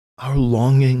our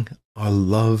longing, our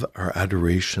love, our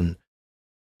adoration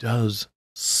does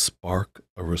spark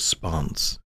a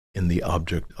response in the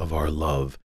object of our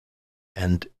love.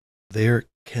 And there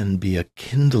can be a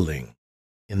kindling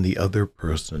in the other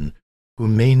person who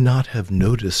may not have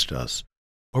noticed us,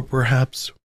 or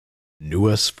perhaps knew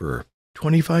us for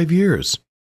 25 years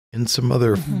in some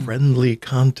other friendly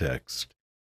context.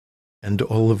 And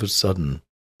all of a sudden,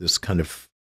 this kind of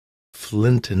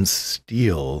flint and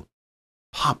steel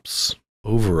pops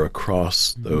over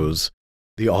across the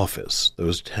office,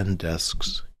 those 10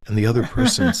 desks, and the other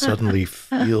person suddenly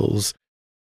feels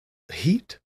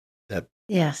heat that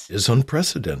is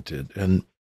unprecedented. And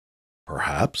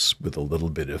perhaps with a little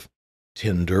bit of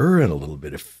tinder and a little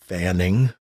bit of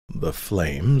fanning the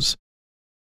flames,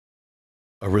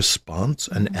 a response,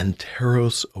 an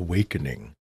Anteros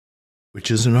awakening,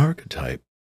 which is an archetype,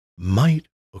 might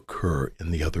occur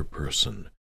in the other person.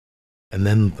 And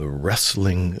then the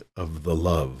wrestling of the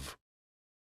love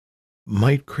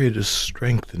might create a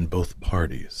strength in both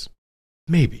parties.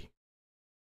 Maybe.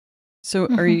 So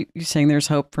are you saying there's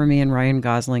hope for me and Ryan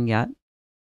Gosling yet?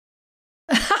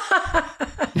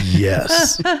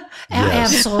 Yes.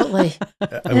 Absolutely.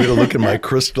 I'm going to look at my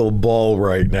crystal ball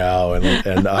right now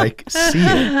and I see it.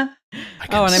 And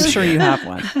I'm sure you have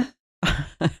one.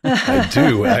 I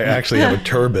do. I actually have a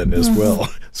turban as well,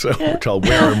 which I'll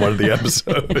wear in one of the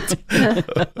episodes.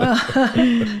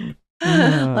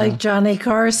 Like Johnny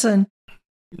Carson.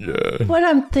 Yeah. What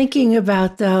I'm thinking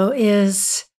about, though,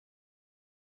 is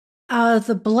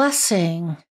the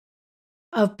blessing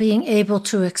of being able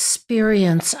to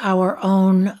experience our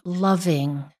own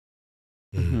loving.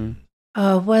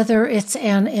 Whether it's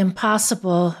an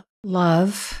impossible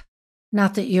love,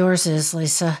 not that yours is,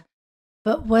 Lisa,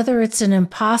 but whether it's an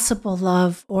impossible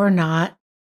love or not,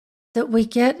 that we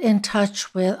get in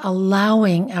touch with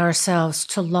allowing ourselves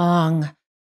to long,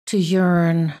 to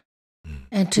yearn,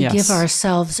 and to give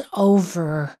ourselves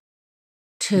over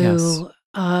to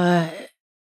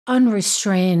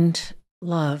unrestrained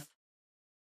love.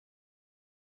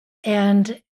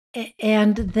 And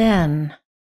then,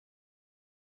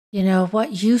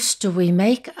 what use do we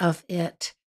make of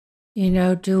it?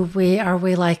 Are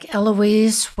we like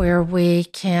Eloise, where we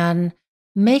can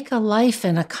make a life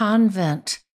in a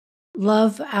convent,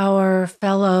 love our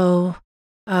fellow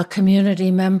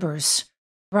community members,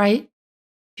 write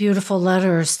beautiful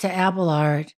letters to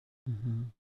Abelard Mm-hmm.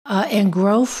 And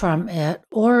grow from it?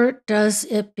 Or does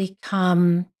it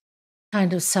become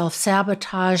kind of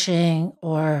self-sabotaging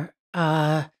or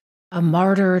a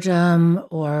martyrdom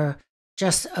or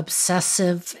just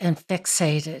obsessive and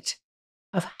fixated?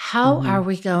 Of how Mm-hmm. are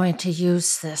we going to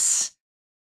use this?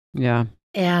 Yeah.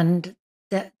 And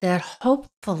that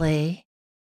hopefully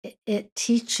it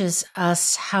teaches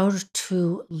us how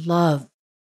to love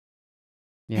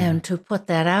and to put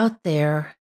that out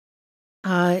there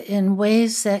in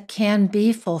ways that can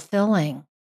be fulfilling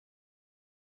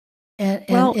and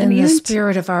in the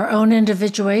spirit of our own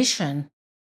individuation.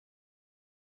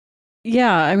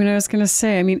 Yeah, I mean, I was going to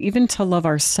say, I mean, even to love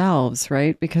ourselves,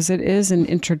 right? Because it is an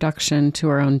introduction to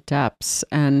our own depths.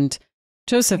 And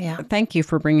Joseph, thank you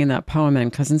for bringing that poem in,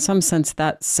 because in some sense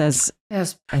that says,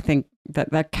 I think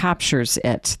that captures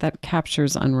it, that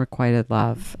captures unrequited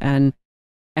love and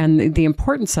the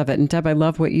importance of it. And Deb, I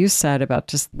love what you said about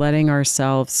just letting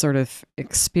ourselves sort of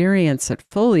experience it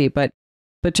fully. But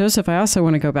Joseph, I also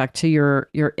want to go back to your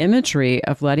imagery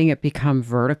of letting it become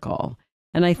vertical.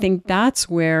 And I think that's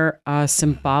where a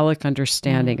symbolic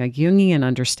understanding, a Jungian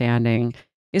understanding,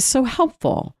 is so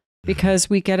helpful, because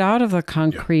we get out of the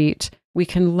concrete, we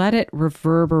can let it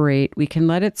reverberate, we can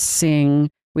let it sing,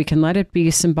 we can let it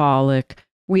be symbolic,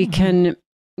 we can,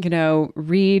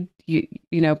 read,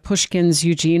 Pushkin's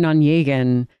Eugene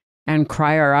Onegin and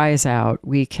cry our eyes out.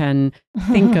 We can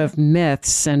think of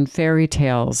myths and fairy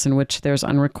tales in which there's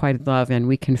unrequited love, and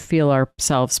we can feel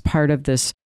ourselves part of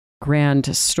this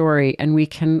grand story, and we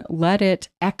can let it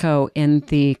echo in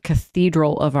the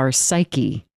cathedral of our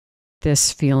psyche,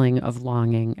 this feeling of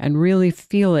longing, and really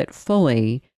feel it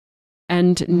fully,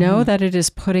 and know that it is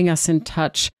putting us in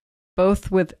touch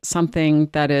both with something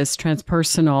that is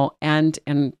transpersonal and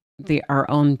in our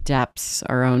own depths,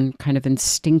 our own kind of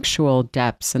instinctual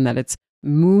depths, and that it's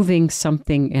moving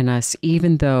something in us,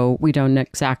 even though we don't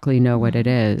exactly know what it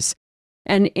is.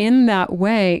 And in that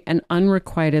way, an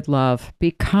unrequited love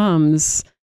becomes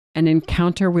an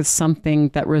encounter with something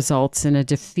that results in a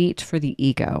defeat for the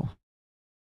ego.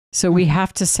 So we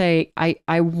have to say,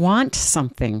 I want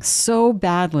something so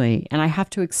badly, and I have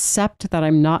to accept that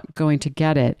I'm not going to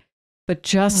get it. But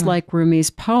just like Rumi's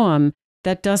poem,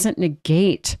 that doesn't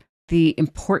negate the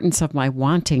importance of my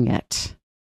wanting it.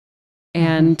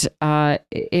 And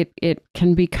it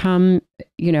can become,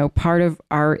 part of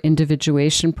our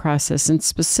individuation process, and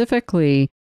specifically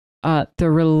the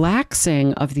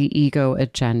relaxing of the ego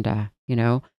agenda.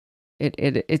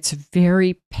 It's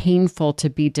very painful to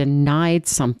be denied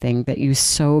something that you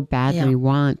so badly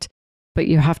want, but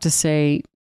you have to say,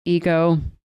 ego,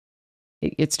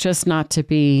 it's just not to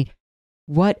be.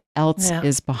 What else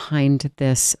is behind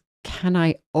this? Can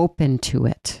I open to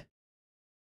it?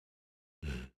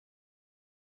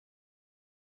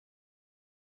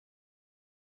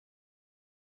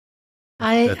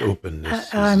 That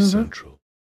openness is essential.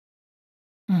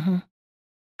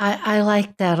 I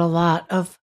like that a lot,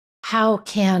 of how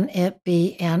can it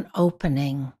be an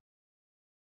opening?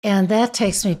 And that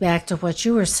takes me back to what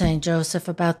you were saying, Joseph,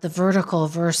 about the vertical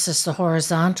versus the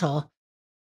horizontal.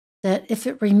 That if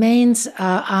it remains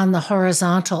on the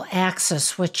horizontal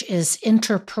axis, which is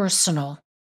interpersonal,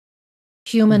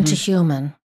 human to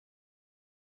human,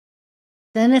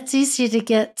 then it's easy to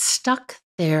get stuck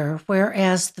there,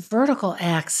 whereas the vertical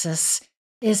axis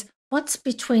is what's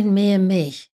between me and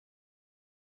me?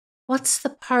 What's the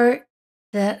part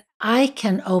that I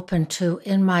can open to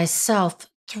in myself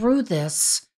through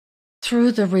this,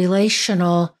 through the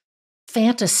relational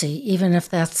fantasy, even if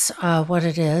that's what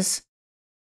it is,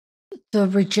 the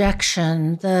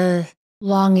rejection, the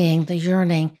longing, the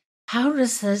yearning. How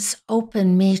does this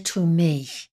open me to me?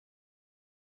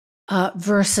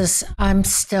 Versus I'm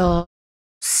still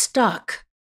stuck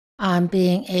on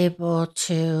being able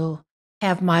to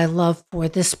have my love for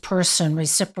this person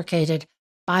reciprocated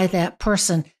by that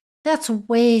person. That's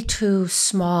way too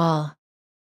small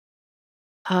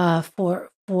for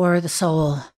the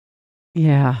soul.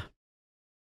 Yeah.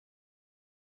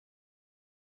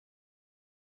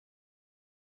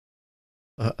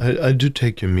 I do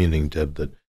take your meaning, Deb,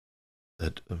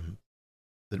 that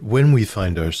when we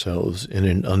find ourselves in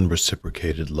an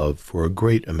unreciprocated love for a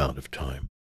great amount of time,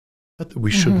 not that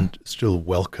we shouldn't still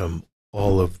welcome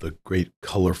all of the great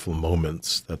colorful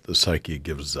moments that the psyche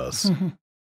gives us,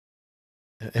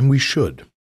 and we should,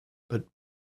 but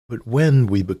when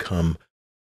we become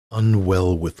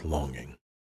unwell with longing,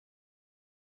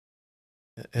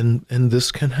 and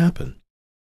this can happen.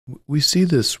 We see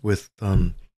this with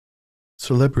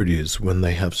celebrities when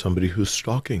they have somebody who's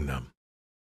stalking them,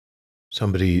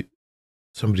 somebody's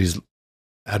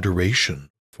adoration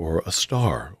for a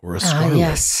star or a starlight.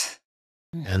 Yes.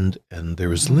 And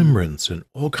there is limerence and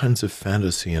all kinds of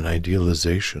fantasy and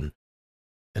idealization,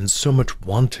 and so much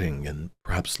wanting, and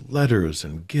perhaps letters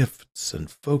and gifts and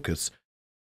focus.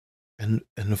 And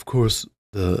of course,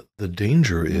 the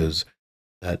danger is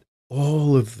that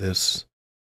all of this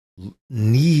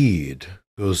need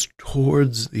goes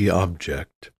towards the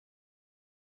object.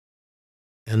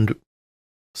 And a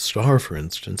star, for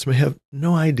instance, may have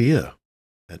no idea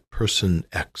that person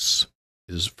X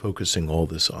is focusing all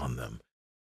this on them.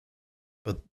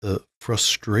 But the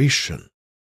frustration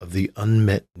of the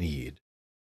unmet need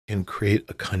can create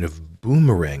a kind of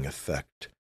boomerang effect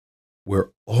where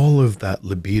all of that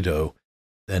libido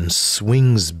then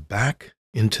swings back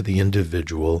into the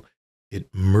individual. It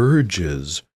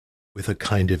merges with a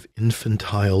kind of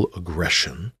infantile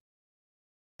aggression,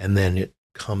 and then it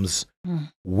comes,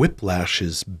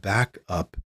 whiplashes back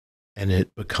up, and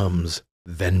it becomes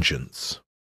vengeance.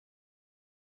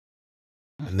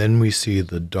 And then we see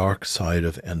the dark side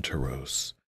of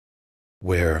Anteros,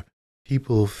 where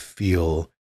people feel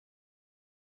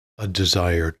a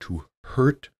desire to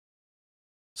hurt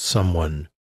someone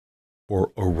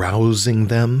for arousing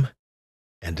them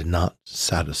and not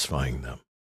satisfying them.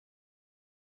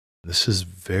 This is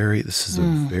a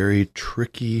very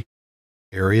tricky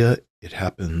area. It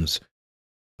happens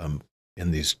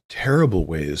in these terrible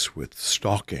ways with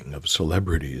stalking of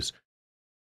celebrities,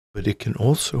 but it can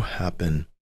also happen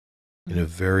in a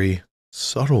very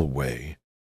subtle way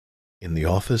in the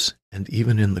office and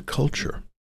even in the culture,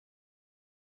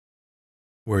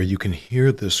 where you can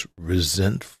hear this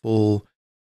resentful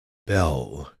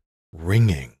bell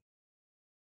ringing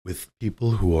with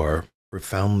people who are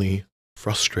profoundly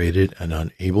frustrated and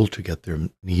unable to get their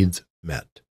needs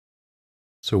met.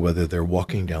 So whether they're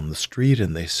walking down the street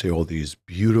and they see all these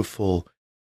beautiful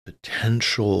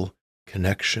potential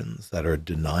connections that are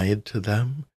denied to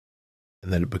them,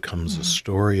 and then it becomes a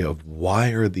story of why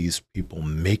are these people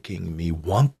making me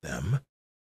want them,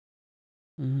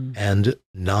 and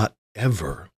not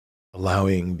ever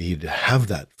allowing me to have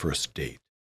that first date,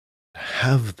 to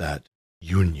have that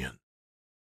union.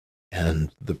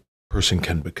 And the person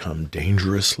can become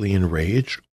dangerously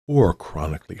enraged or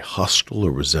chronically hostile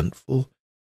or resentful.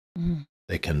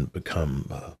 They can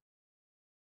become,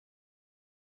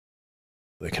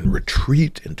 they can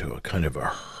retreat into a kind of a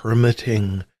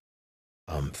hermiting,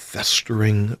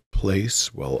 festering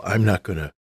place. Well, I'm not going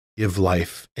to give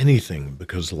life anything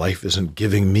because life isn't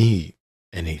giving me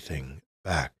anything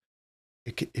back.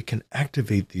 It can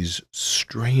activate these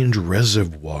strange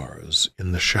reservoirs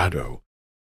in the shadow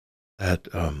that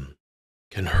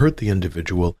can hurt the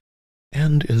individual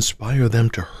and inspire them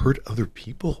to hurt other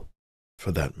people,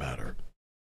 for that matter.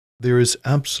 There is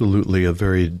absolutely a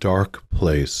very dark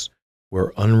place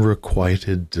where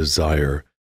unrequited desire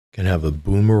can have a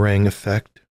boomerang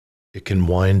effect. It can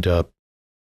wind up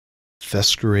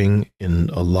festering in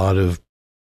a lot of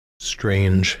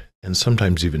strange and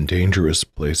sometimes even dangerous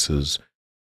places.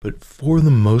 But for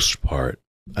the most part,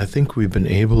 I think we've been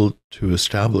able to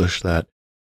establish that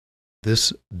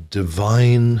this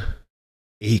divine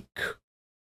ache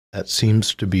that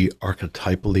seems to be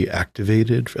archetypally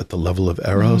activated at the level of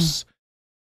Eros,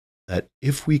 that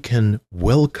if we can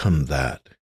welcome that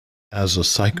as a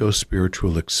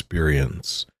psycho-spiritual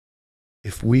experience,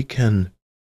 if we can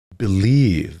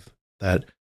believe that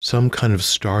some kind of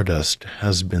stardust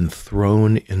has been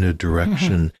thrown in a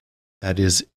direction that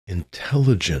is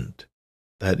intelligent,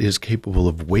 that is capable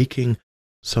of waking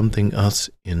something up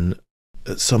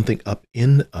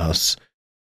in us,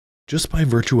 just by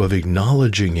virtue of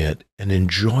acknowledging it and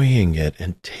enjoying it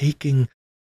and taking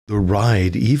the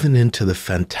ride even into the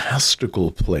fantastical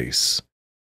place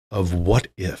of what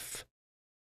if.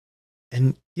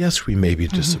 And yes, we may be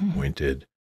disappointed.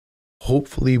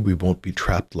 Hopefully we won't be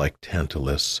trapped like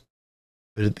Tantalus.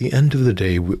 But at the end of the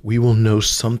day, we will know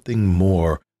something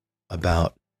more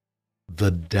about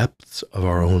the depths of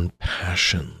our own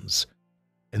passions.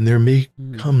 And there may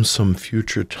come some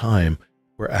future time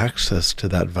where access to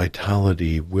that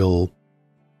vitality will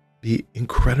be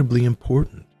incredibly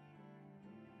important.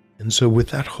 And so with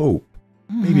that hope,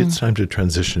 maybe it's time to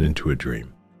transition into a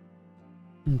dream.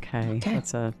 Okay,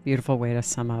 that's a beautiful way to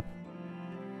sum up.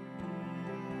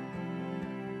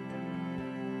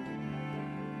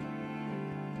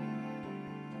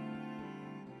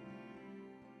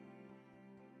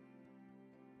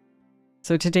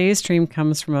 So today's dream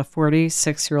comes from a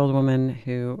 46-year-old woman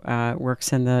who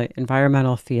works in the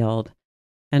environmental field,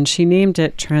 and she named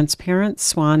it Transparent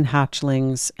Swan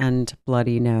Hatchlings and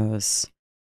Bloody Nose.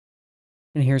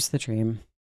 And here's the dream.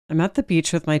 I'm at the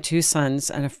beach with my two sons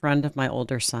and a friend of my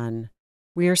older son.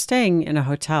 We are staying in a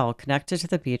hotel connected to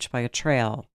the beach by a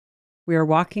trail. We are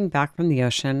walking back from the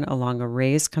ocean along a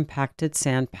raised, compacted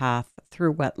sand path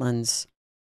through wetlands.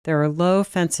 There are low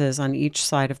fences on each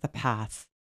side of the path.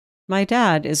 My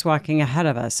dad is walking ahead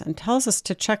of us and tells us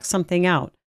to check something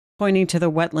out, pointing to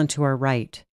the wetland to our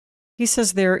right. He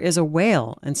says there is a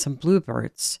whale and some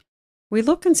bluebirds. We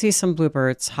look and see some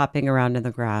bluebirds hopping around in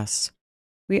the grass.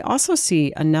 We also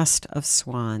see a nest of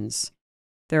swans.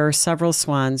 There are several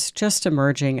swans just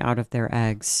emerging out of their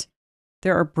eggs.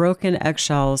 There are broken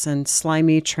eggshells and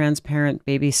slimy, transparent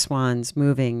baby swans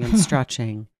moving and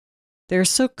stretching. They're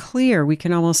so clear we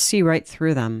can almost see right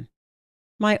through them.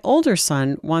 My older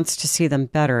son wants to see them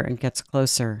better and gets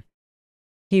closer.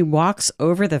 He walks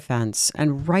over the fence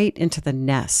and right into the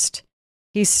nest.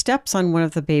 He steps on one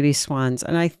of the baby swans,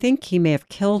 and I think he may have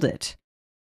killed it.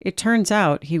 It turns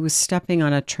out he was stepping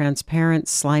on a transparent,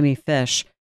 slimy fish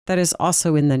that is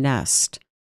also in the nest,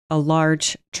 a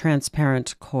large,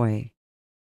 transparent koi.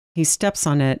 He steps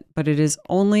on it, but it is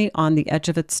only on the edge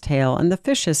of its tail, and the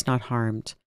fish is not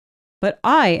harmed. But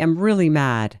I am really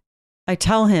mad. I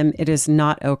tell him it is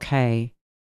not okay.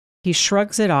 He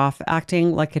shrugs it off,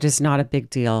 acting like it is not a big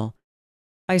deal.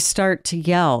 I start to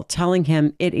yell, telling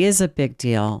him it is a big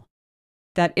deal,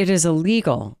 that it is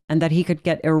illegal, and that he could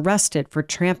get arrested for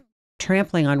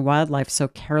trampling on wildlife so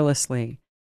carelessly.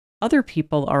 Other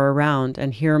people are around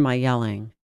and hear my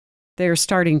yelling. They are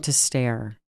starting to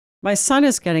stare. My son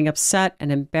is getting upset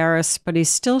and embarrassed, but he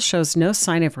still shows no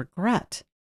sign of regret.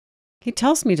 He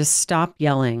tells me to stop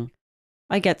yelling.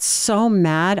 I get so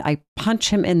mad, I punch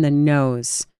him in the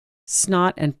nose.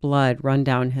 Snot and blood run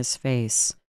down his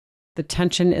face. The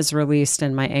tension is released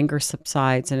and my anger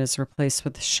subsides and is replaced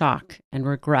with shock and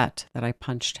regret that I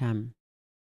punched him.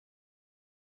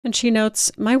 And she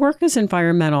notes, my work is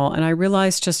environmental, and I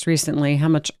realized just recently how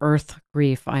much earth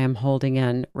grief I am holding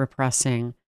in,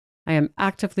 repressing. I am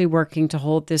actively working to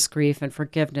hold this grief and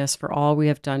forgiveness for all we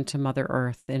have done to Mother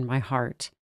Earth in my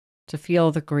heart, to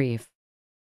feel the grief.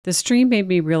 This dream made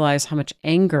me realize how much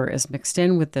anger is mixed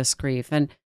in with this grief, and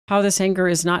how this anger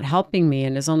is not helping me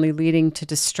and is only leading to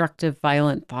destructive,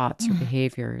 violent thoughts or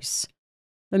behaviors.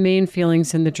 The main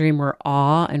feelings in the dream were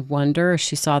awe and wonder as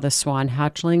she saw the swan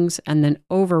hatchlings, and then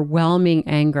overwhelming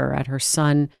anger at her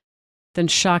son, then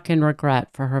shock and regret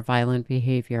for her violent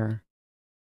behavior.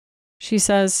 She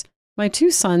says, my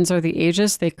two sons are the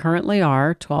ages they currently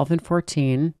are, 12 and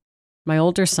 14. My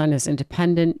older son is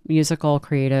independent, musical,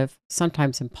 creative,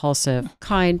 sometimes impulsive,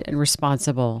 kind, and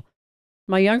responsible.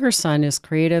 My younger son is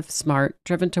creative, smart,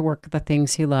 driven to work at the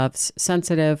things he loves,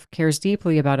 sensitive, cares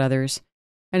deeply about others,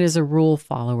 and is a rule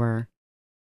follower.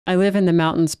 I live in the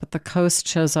mountains, but the coast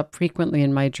shows up frequently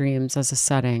in my dreams as a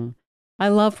setting. I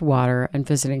love water and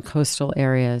visiting coastal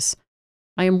areas.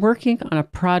 I am working on a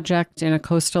project in a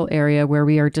coastal area where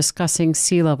we are discussing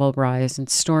sea level rise and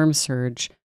storm surge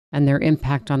and their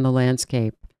impact on the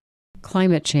landscape.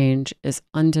 Climate change is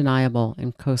undeniable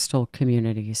in coastal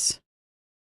communities.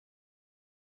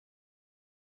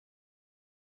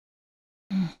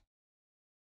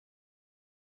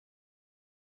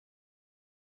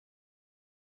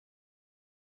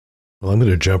 Well, I'm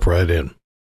going to jump right in.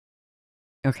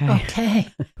 Okay.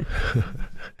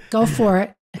 Go for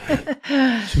it.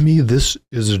 To me, this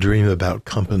is a dream about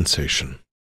compensation.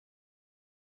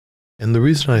 And the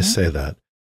reason I say that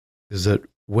is that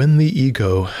when the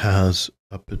ego has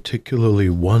a particularly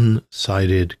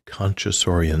one-sided conscious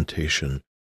orientation,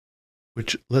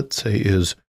 which let's say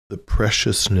is the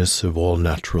preciousness of all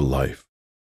natural life,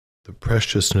 the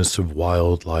preciousness of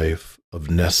wildlife, of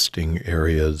nesting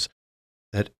areas,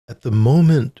 that at the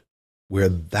moment where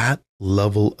that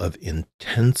level of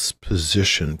intense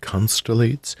position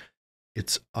constellates,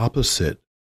 its opposite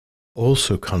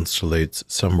also constellates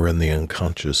somewhere in the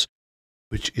unconscious,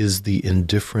 which is the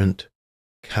indifferent,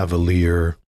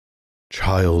 cavalier,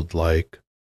 childlike,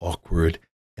 awkward,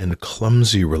 and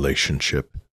clumsy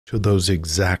relationship to those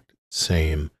exact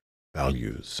same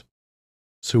values.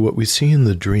 So what we see in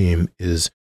the dream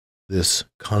is this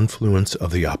confluence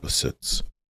of the opposites.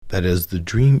 That is, the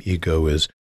dream ego is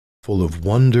full of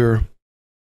wonder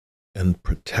and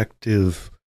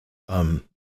protective,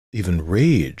 even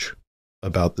rage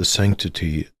about the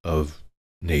sanctity of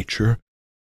nature,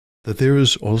 that there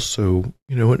is also,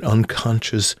 an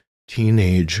unconscious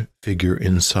teenage figure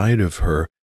inside of her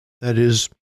that is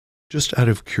just out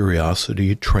of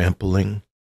curiosity, trampling,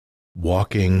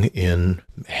 walking in,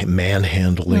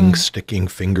 manhandling, sticking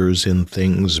fingers in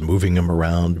things, moving them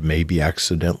around, maybe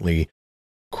accidentally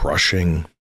crushing,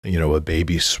 a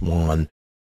baby swan,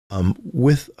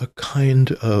 with a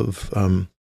kind of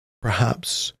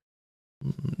perhaps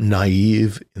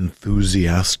naive,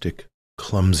 enthusiastic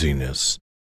clumsiness,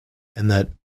 and that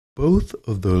both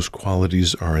of those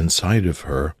qualities are inside of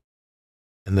her,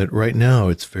 and that right now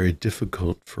it's very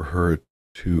difficult for her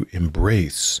to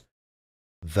embrace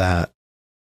that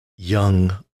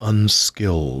young,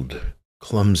 unskilled,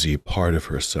 clumsy part of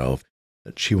herself,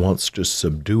 that she wants to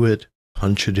subdue it,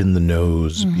 punch it in the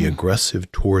nose, be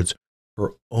aggressive towards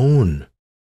her own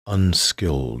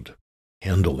unskilled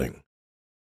handling.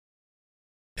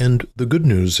 And the good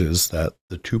news is that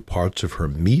the two parts of her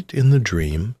meet in the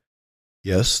dream.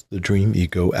 Yes, the dream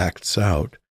ego acts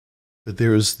out, but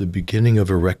there is the beginning of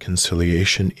a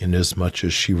reconciliation inasmuch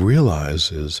as she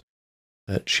realizes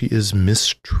that she is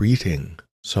mistreating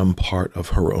some part of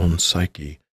her own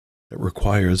psyche that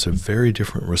requires a very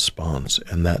different response,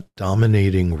 and that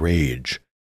dominating rage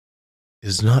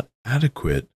is not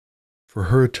adequate for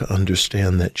her to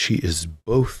understand that she is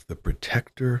both the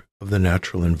protector of the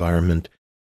natural environment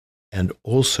and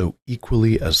also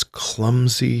equally as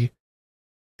clumsy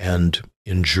and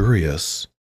injurious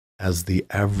as the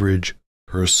average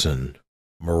person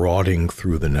marauding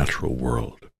through the natural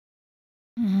world.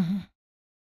 Mm-hmm.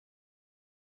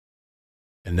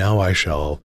 And now I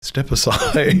shall step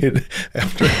aside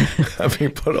after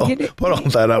having put all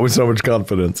that out with so much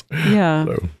confidence. Yeah.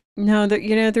 So. No,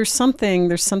 there's something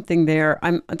there.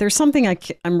 There's something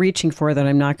I'm reaching for that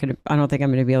I don't think I'm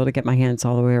going to be able to get my hands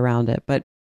all the way around it. But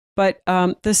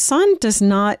the sun does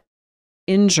not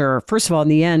injure. First of all, in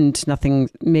the end, nothing,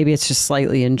 maybe it's just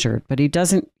slightly injured, but he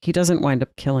doesn't wind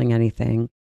up killing anything.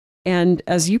 And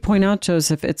as you point out,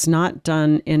 Joseph, it's not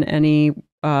done in any,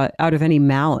 out of any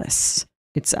malice.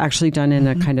 It's actually done in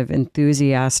a kind of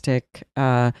enthusiastic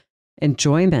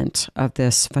enjoyment of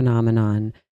this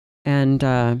phenomenon. And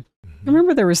I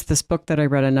remember there was this book that I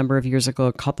read a number of years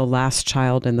ago called The Last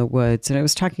Child in the Woods. And it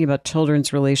was talking about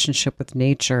children's relationship with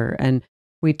nature. And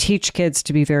we teach kids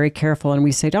to be very careful. And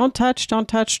we say, don't touch, don't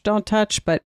touch, don't touch.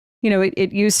 But,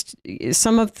 it used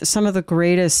some of the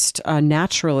greatest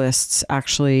naturalists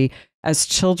actually as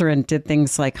children did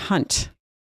things like hunt,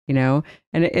 and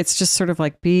it's just sort of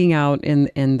like being out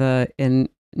in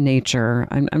nature.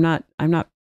 I'm not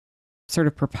sort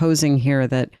of proposing here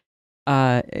that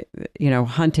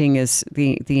hunting is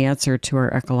the answer to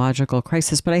our ecological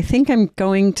crisis. But I think I'm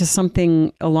going to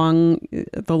something along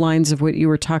the lines of what you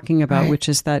were talking about, which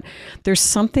is that there's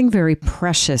something very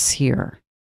precious here.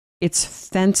 It's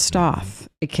fenced off.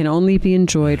 It can only be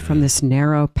enjoyed from this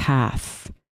narrow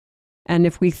path. And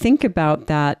if we think about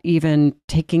that, even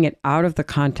taking it out of the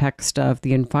context of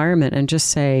the environment and just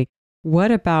say,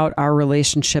 what about our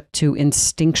relationship to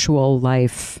instinctual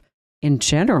life in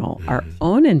general, our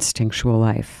own instinctual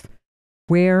life?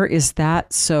 Where is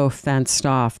that so fenced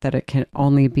off that it can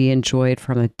only be enjoyed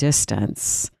from a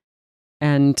distance?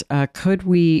 And could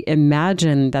we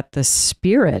imagine that the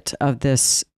spirit of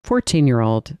this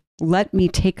 14-year-old, let me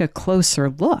take a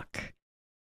closer look,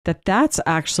 that's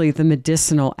actually the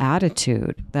medicinal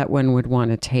attitude that one would want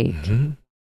to take?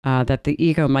 That the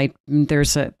ego might,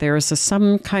 there's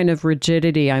some kind of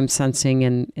rigidity I'm sensing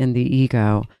in the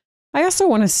ego. I also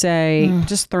want to say,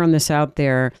 just throwing this out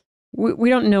there,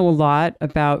 we don't know a lot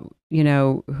about,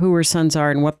 who her sons are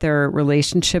and what their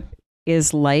relationship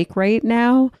is like right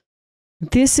now.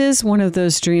 This is one of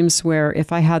those dreams where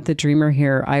if I had the dreamer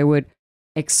here, I would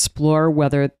explore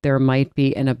whether there might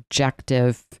be an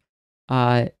objective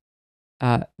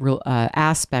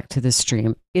aspect to this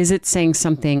dream. Is it saying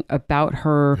something about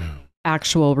her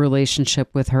actual relationship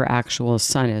with her actual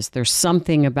son? Is there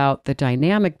something about the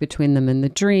dynamic between them in the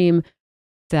dream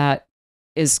that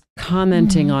is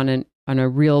commenting on a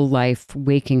real life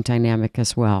waking dynamic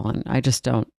as well? And I just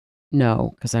don't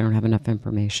know because I don't have enough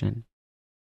information.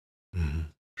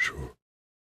 Sure.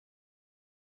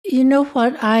 You know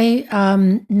what I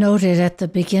noted at the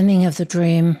beginning of the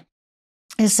dream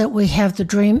is that we have the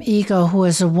dream ego, who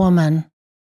is a woman,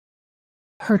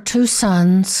 her two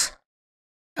sons,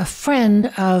 a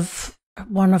friend of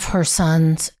one of her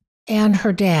sons, and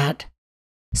her dad.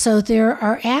 So there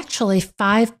are actually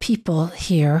 5 people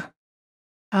here,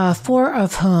 4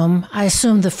 of whom, I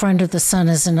assume the friend of the son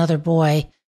is another boy,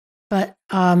 but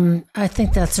I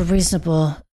think that's a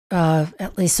reasonable,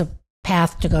 at least a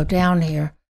path to go down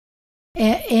here.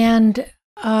 And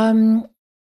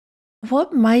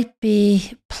what might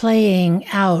be playing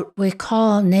out, we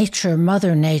call nature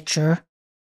Mother Nature,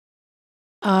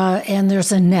 and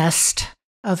there's a nest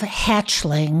of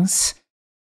hatchlings.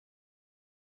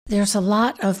 There's a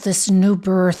lot of this new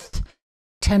birth,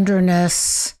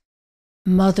 tenderness,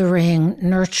 mothering,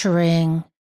 nurturing,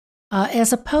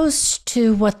 as opposed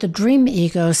to what the dream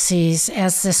ego sees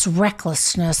as this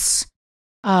recklessness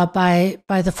by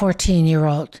the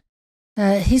 14-year-old.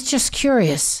 He's just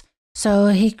curious. So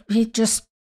he just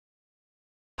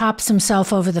pops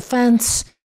himself over the fence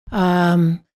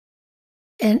and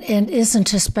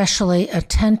isn't especially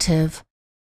attentive.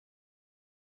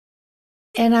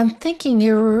 And I'm thinking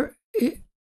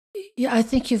I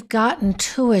think you've gotten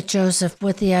to it, Joseph,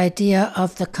 with the idea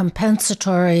of the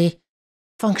compensatory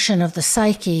function of the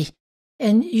psyche.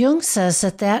 And Jung says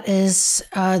that is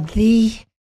the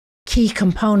key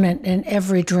component in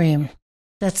every dream.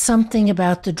 That something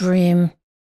about the dream,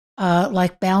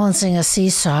 like balancing a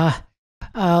seesaw,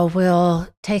 will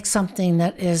take something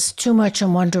that is too much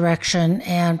in one direction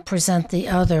and present the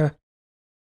other.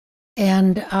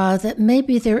 And that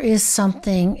maybe there is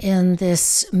something in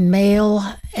this male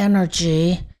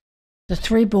energy, the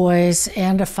three boys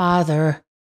and a father,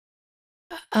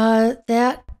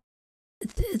 that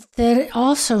it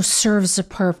also serves a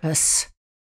purpose.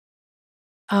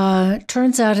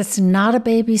 Turns out it's not a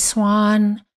baby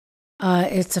swan.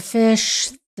 It's a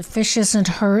fish. The fish isn't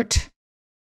hurt.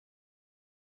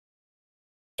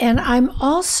 And I'm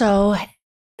also,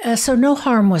 so no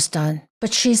harm was done,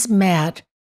 but she's mad.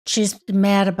 She's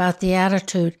mad about the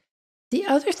attitude. The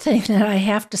other thing that I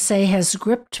have to say has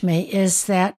gripped me is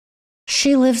that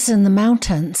she lives in the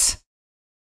mountains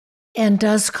and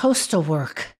does coastal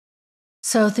work.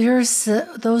 So there's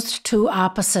those two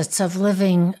opposites of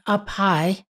living up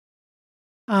high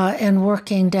and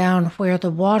working down where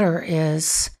the water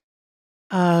is,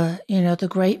 the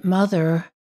great mother,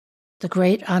 the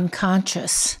great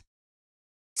unconscious.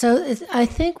 So I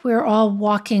think we're all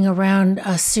walking around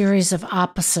a series of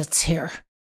opposites here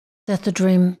that the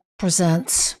dream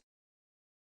presents.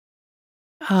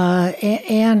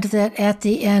 And that at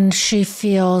the end she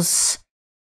feels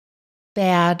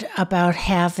bad about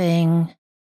having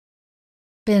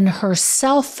been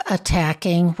herself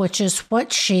attacking, which is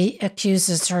what she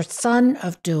accuses her son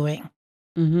of doing.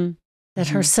 Mm-hmm. That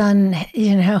her son,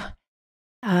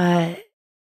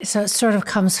 so it sort of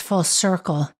comes full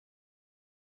circle.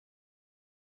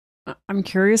 I'm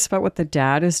curious about what the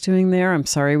dad is doing there. I'm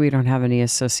sorry we don't have any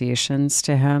associations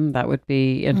to him. That would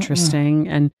be interesting.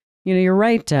 And, you're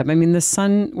right, Deb. I mean,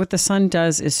 what the son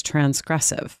does is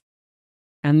transgressive.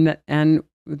 And that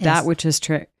Yes. which is,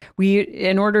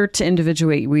 in order to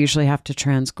individuate, we usually have to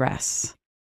transgress.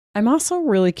 I'm also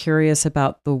really curious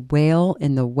about the whale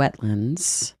in the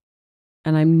wetlands.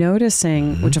 And I'm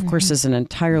noticing, which of course is an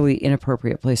entirely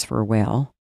inappropriate place for a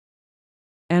whale.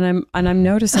 And I'm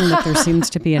noticing that there seems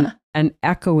to be an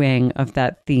echoing of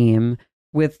that theme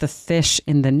with the fish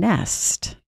in the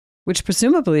nest, which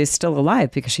presumably is still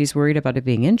alive because she's worried about it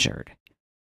being injured.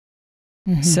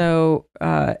 Mm-hmm. So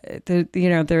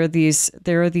there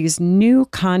are these new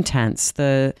contents.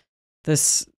 The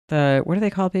what do they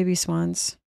call baby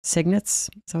swans? Cygnets?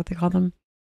 Is that what they call them?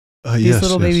 These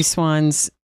little baby swans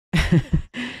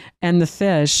and the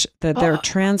fish that they're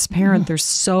transparent. They're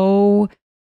so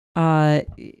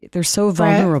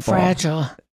vulnerable, fragile.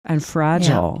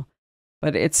 Yeah.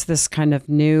 But it's this kind of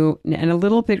new and a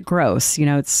little bit gross.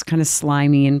 It's kind of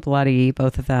slimy and bloody,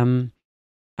 both of them,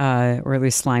 or at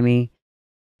least slimy.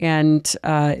 And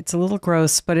it's a little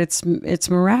gross, but it's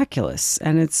miraculous,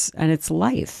 and it's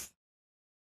life.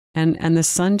 And the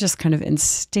sun just kind of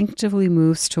instinctively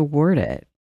moves toward it.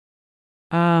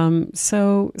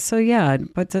 So yeah,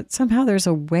 but somehow there's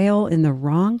a whale in the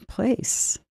wrong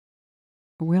place.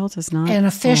 A whale does not. And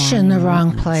a fish in the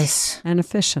wrong place. And a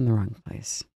fish in the wrong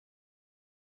place.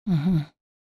 Mm-hmm.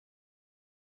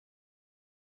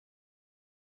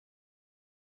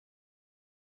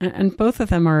 And both of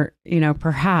them are,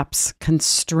 perhaps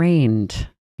constrained,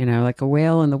 like a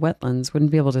whale in the wetlands wouldn't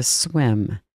be able to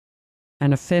swim.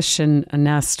 And a fish in a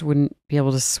nest wouldn't be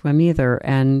able to swim either.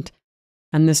 And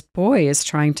this boy is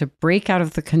trying to break out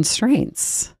of the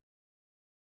constraints.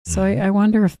 So I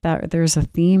wonder if there's a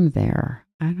theme there.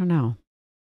 I don't know.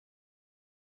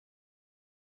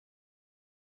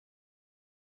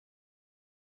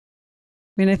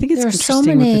 I mean, I think it's There's interesting.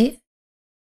 So many.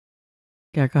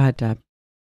 Yeah, go ahead, Deb.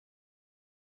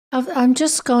 I'm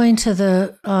just going to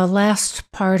the last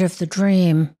part of the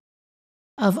dream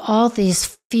of all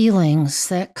these feelings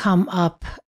that come up.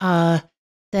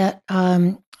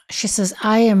 She says,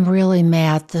 "I am really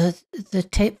mad.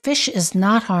 The fish is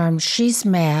not harmed. She's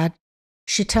mad."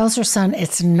 She tells her son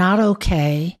it's not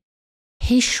okay.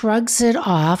 He shrugs it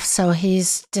off, so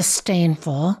he's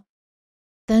disdainful.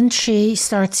 Then she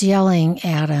starts yelling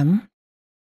at him.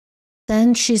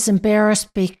 Then she's embarrassed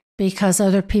because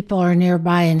other people are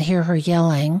nearby and hear her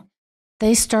yelling.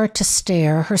 They start to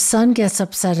stare. Her son gets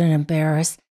upset and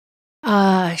embarrassed.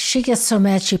 She gets so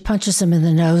mad she punches him in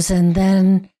the nose, and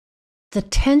then the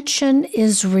tension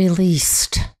is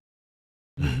released.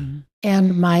 Mm-hmm.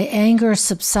 And my anger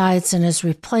subsides and is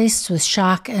replaced with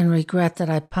shock and regret that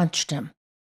I punched him.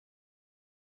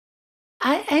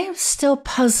 I am still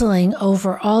puzzling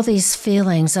over all these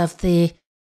feelings of the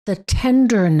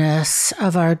tenderness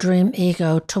of our dream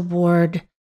ego toward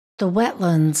the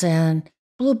wetlands and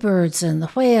bluebirds and the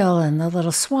whale and the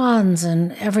little swans,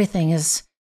 and everything is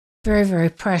very, very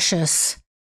precious.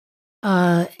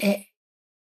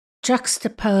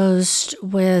 Juxtaposed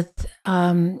with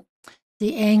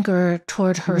the anger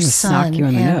toward her son. Knock you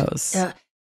in the nose.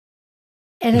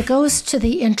 And it goes to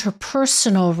the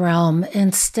interpersonal realm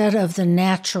instead of the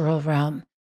natural realm.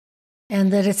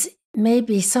 And that it's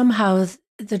maybe somehow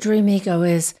the dream ego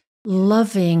is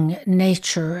loving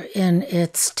nature in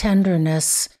its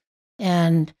tenderness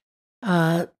and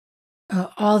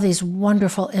all these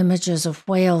wonderful images of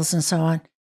whales and so on.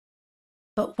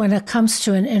 But when it comes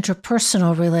to an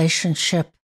interpersonal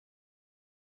relationship,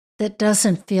 that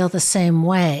doesn't feel the same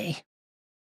way.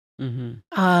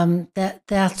 Mm-hmm.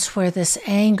 That's where this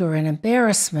anger and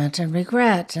embarrassment and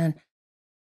regret, and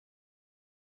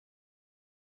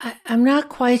I'm not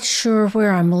quite sure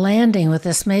where I'm landing with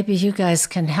this. Maybe you guys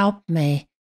can help me,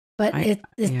 but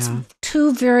it's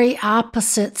two very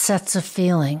opposite sets of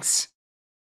feelings.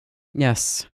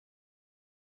 Yes.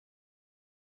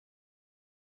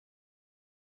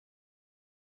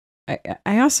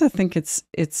 I also think it's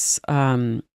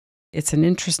an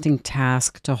interesting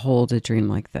task to hold a dream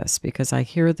like this, because I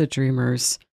hear the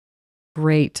dreamer's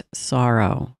great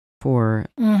sorrow for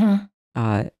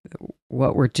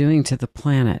what we're doing to the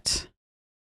planet,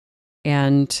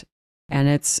 and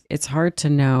it's hard to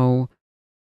know,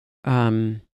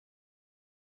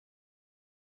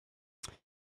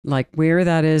 like where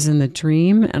that is in the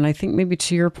dream. And I think maybe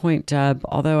to your point, Deb,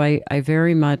 although I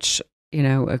very much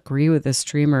agree with this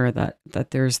dreamer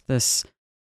that there's this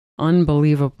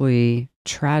unbelievably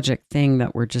tragic thing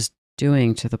that we're just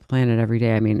doing to the planet every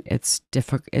day. I mean, it's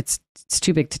difficult. It's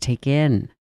too big to take in.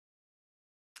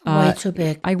 Way too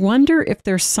big. I wonder if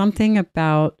there's something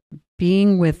about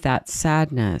being with that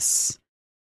sadness,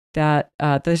 that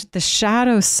the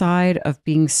shadow side of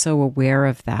being so aware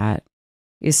of that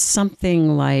is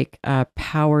something like a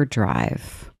power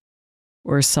drive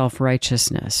or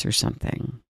self-righteousness or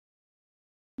something.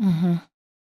 Mm-hmm.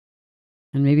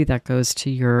 And maybe that goes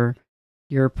to your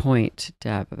point,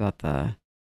 Deb, about the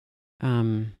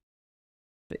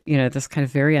this kind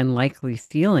of very unlikely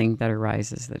feeling that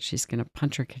arises that she's going to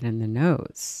punch her kid in the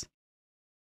nose.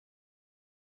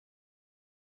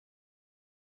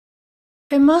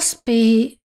 It must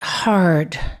be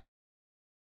hard.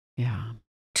 Yeah.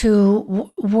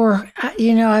 To work.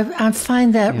 I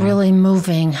find that really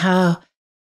moving, how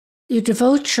you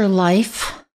devote your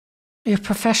life, your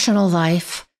professional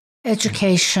life,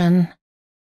 education,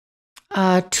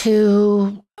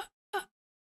 to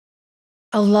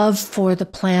a love for the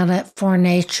planet, for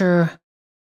nature,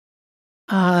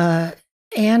 and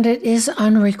it is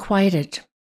unrequited,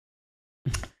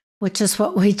 which is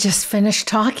what we just finished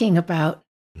talking about.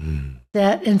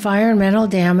 That environmental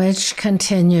damage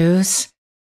continues.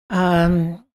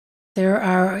 There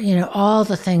are, all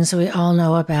the things we all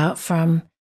know about, from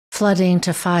flooding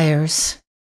to fires.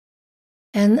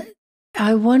 And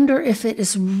I wonder if it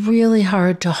is really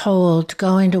hard to hold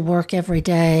going to work every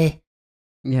day.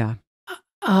 Yeah.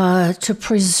 To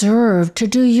preserve, to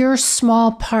do your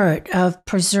small part of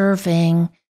preserving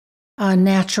a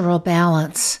natural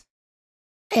balance,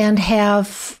 and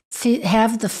have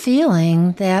the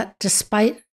feeling that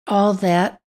despite all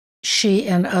that she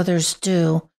and others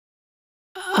do,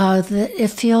 it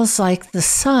feels like the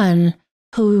sun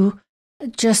who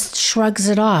just shrugs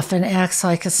it off and acts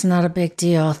like it's not a big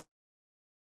deal.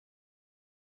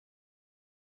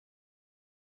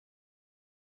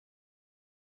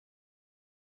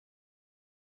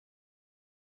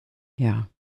 Yeah.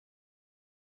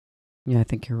 Yeah, I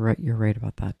think you're right. You're right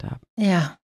about that, Deb.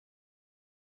 Yeah.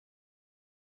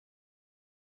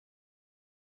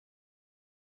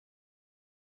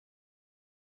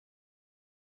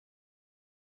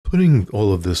 Putting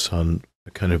all of this on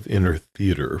a kind of inner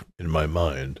theater in my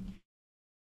mind,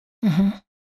 and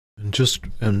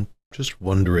just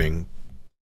wondering,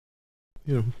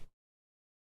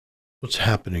 what's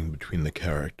happening between the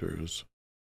characters.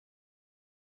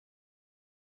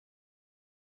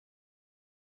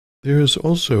 There's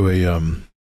also that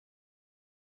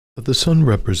the sun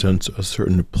represents a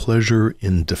certain pleasure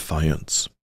in defiance.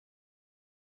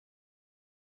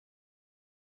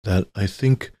 That I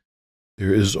think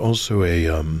there is also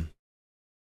a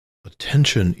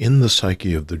tension in the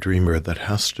psyche of the dreamer that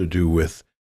has to do with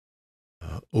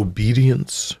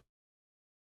obedience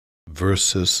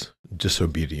versus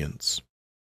disobedience.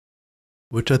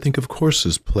 which I think, of course,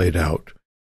 is played out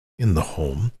in the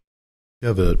home. You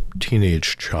have a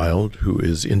teenage child who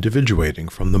is individuating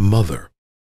from the mother,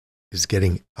 is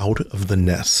getting out of the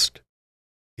nest,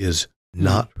 is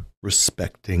not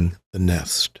respecting the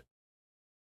nest,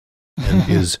 and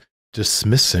is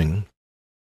dismissing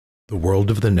the world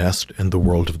of the nest and the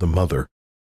world of the mother,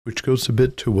 which goes a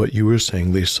bit to what you were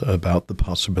saying, Lisa, about the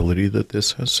possibility that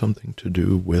this has something to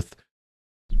do with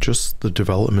just the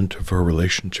development of her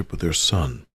relationship with her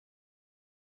son.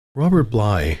 Robert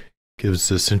Bly gives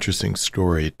this interesting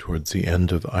story towards the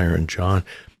end of Iron John.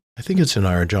 I think it's in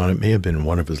Iron John. It may have been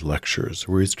one of his lectures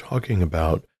where he's talking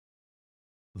about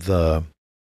the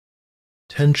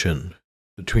tension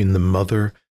between the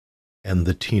mother and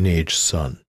the teenage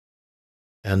son.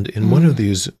 And in one of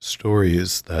these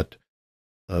stories that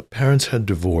parents had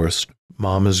divorced,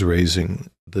 mom is raising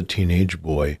the teenage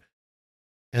boy,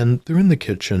 and they're in the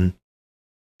kitchen.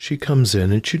 She comes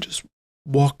in and she just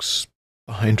walks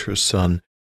behind her son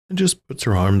and just puts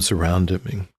her arms around him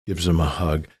and gives him a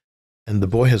hug. And the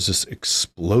boy has this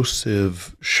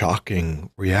explosive, shocking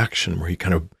reaction where he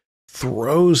kind of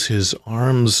throws his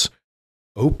arms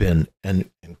open and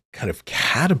kind of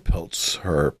catapults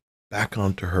her back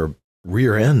onto her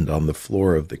rear end on the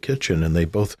floor of the kitchen. And they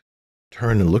both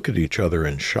turn and look at each other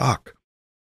in shock.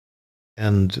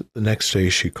 And the next day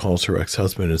she calls her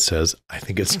ex-husband and says, I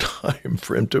think it's time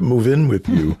for him to move in with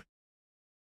you.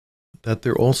 That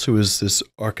there also is this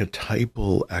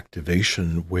archetypal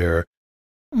activation where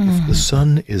if the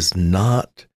son is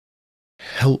not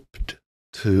helped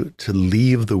to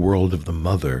leave the world of the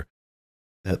mother,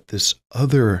 that this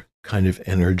other kind of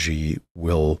energy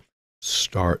will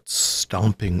start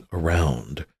stomping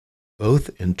around, both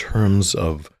in terms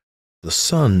of the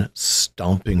son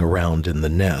stomping around in the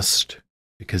nest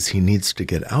because he needs to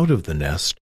get out of the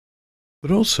nest,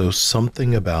 but also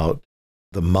something about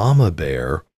the mama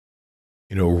bear,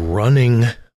 running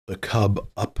the cub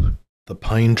up the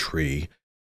pine tree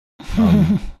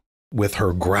with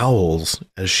her growls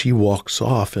as she walks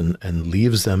off and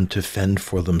leaves them to fend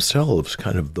for themselves,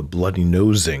 kind of the bloody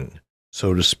nosing,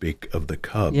 so to speak, of the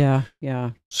cub. Yeah.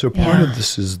 So part of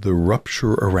this is the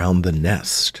rupture around the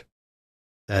nest,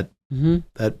 that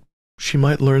she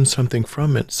might learn something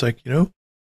from it. It's like,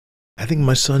 I think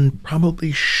my son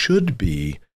probably should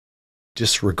be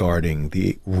disregarding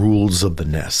the rules of the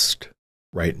nest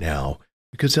right now,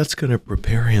 because that's going to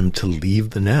prepare him to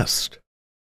leave the nest.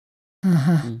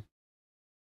 Yeah,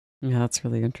 that's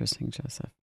really interesting, Joseph.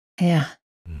 Yeah.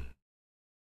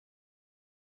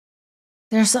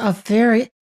 This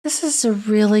is a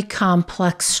really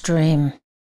complex dream.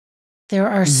 There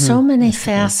are so many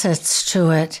facets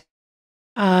to it,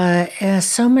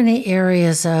 so many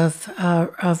areas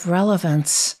of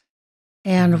relevance,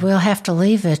 and we'll have to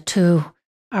leave it to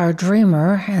our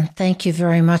dreamer, and thank you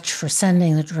very much for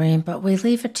sending the dream, but we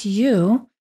leave it to you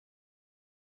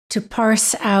to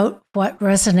parse out what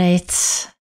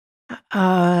resonates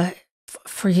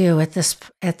for you at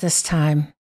this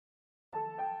time.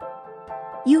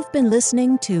 You've been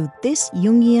listening to This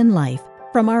Jungian Life.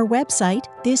 From our website,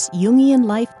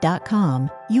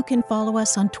 thisjungianlife.com, you can follow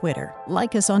us on Twitter,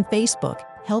 like us on Facebook,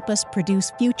 help us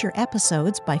produce future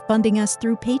episodes by funding us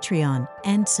through Patreon,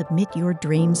 and submit your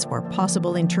dreams for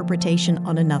possible interpretation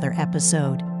on another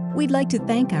episode. We'd like to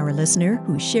thank our listener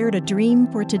who shared a dream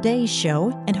for today's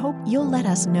show and hope you'll let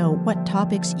us know what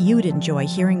topics you'd enjoy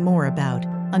hearing more about.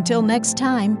 Until next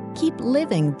time, keep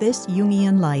living this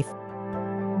Jungian life.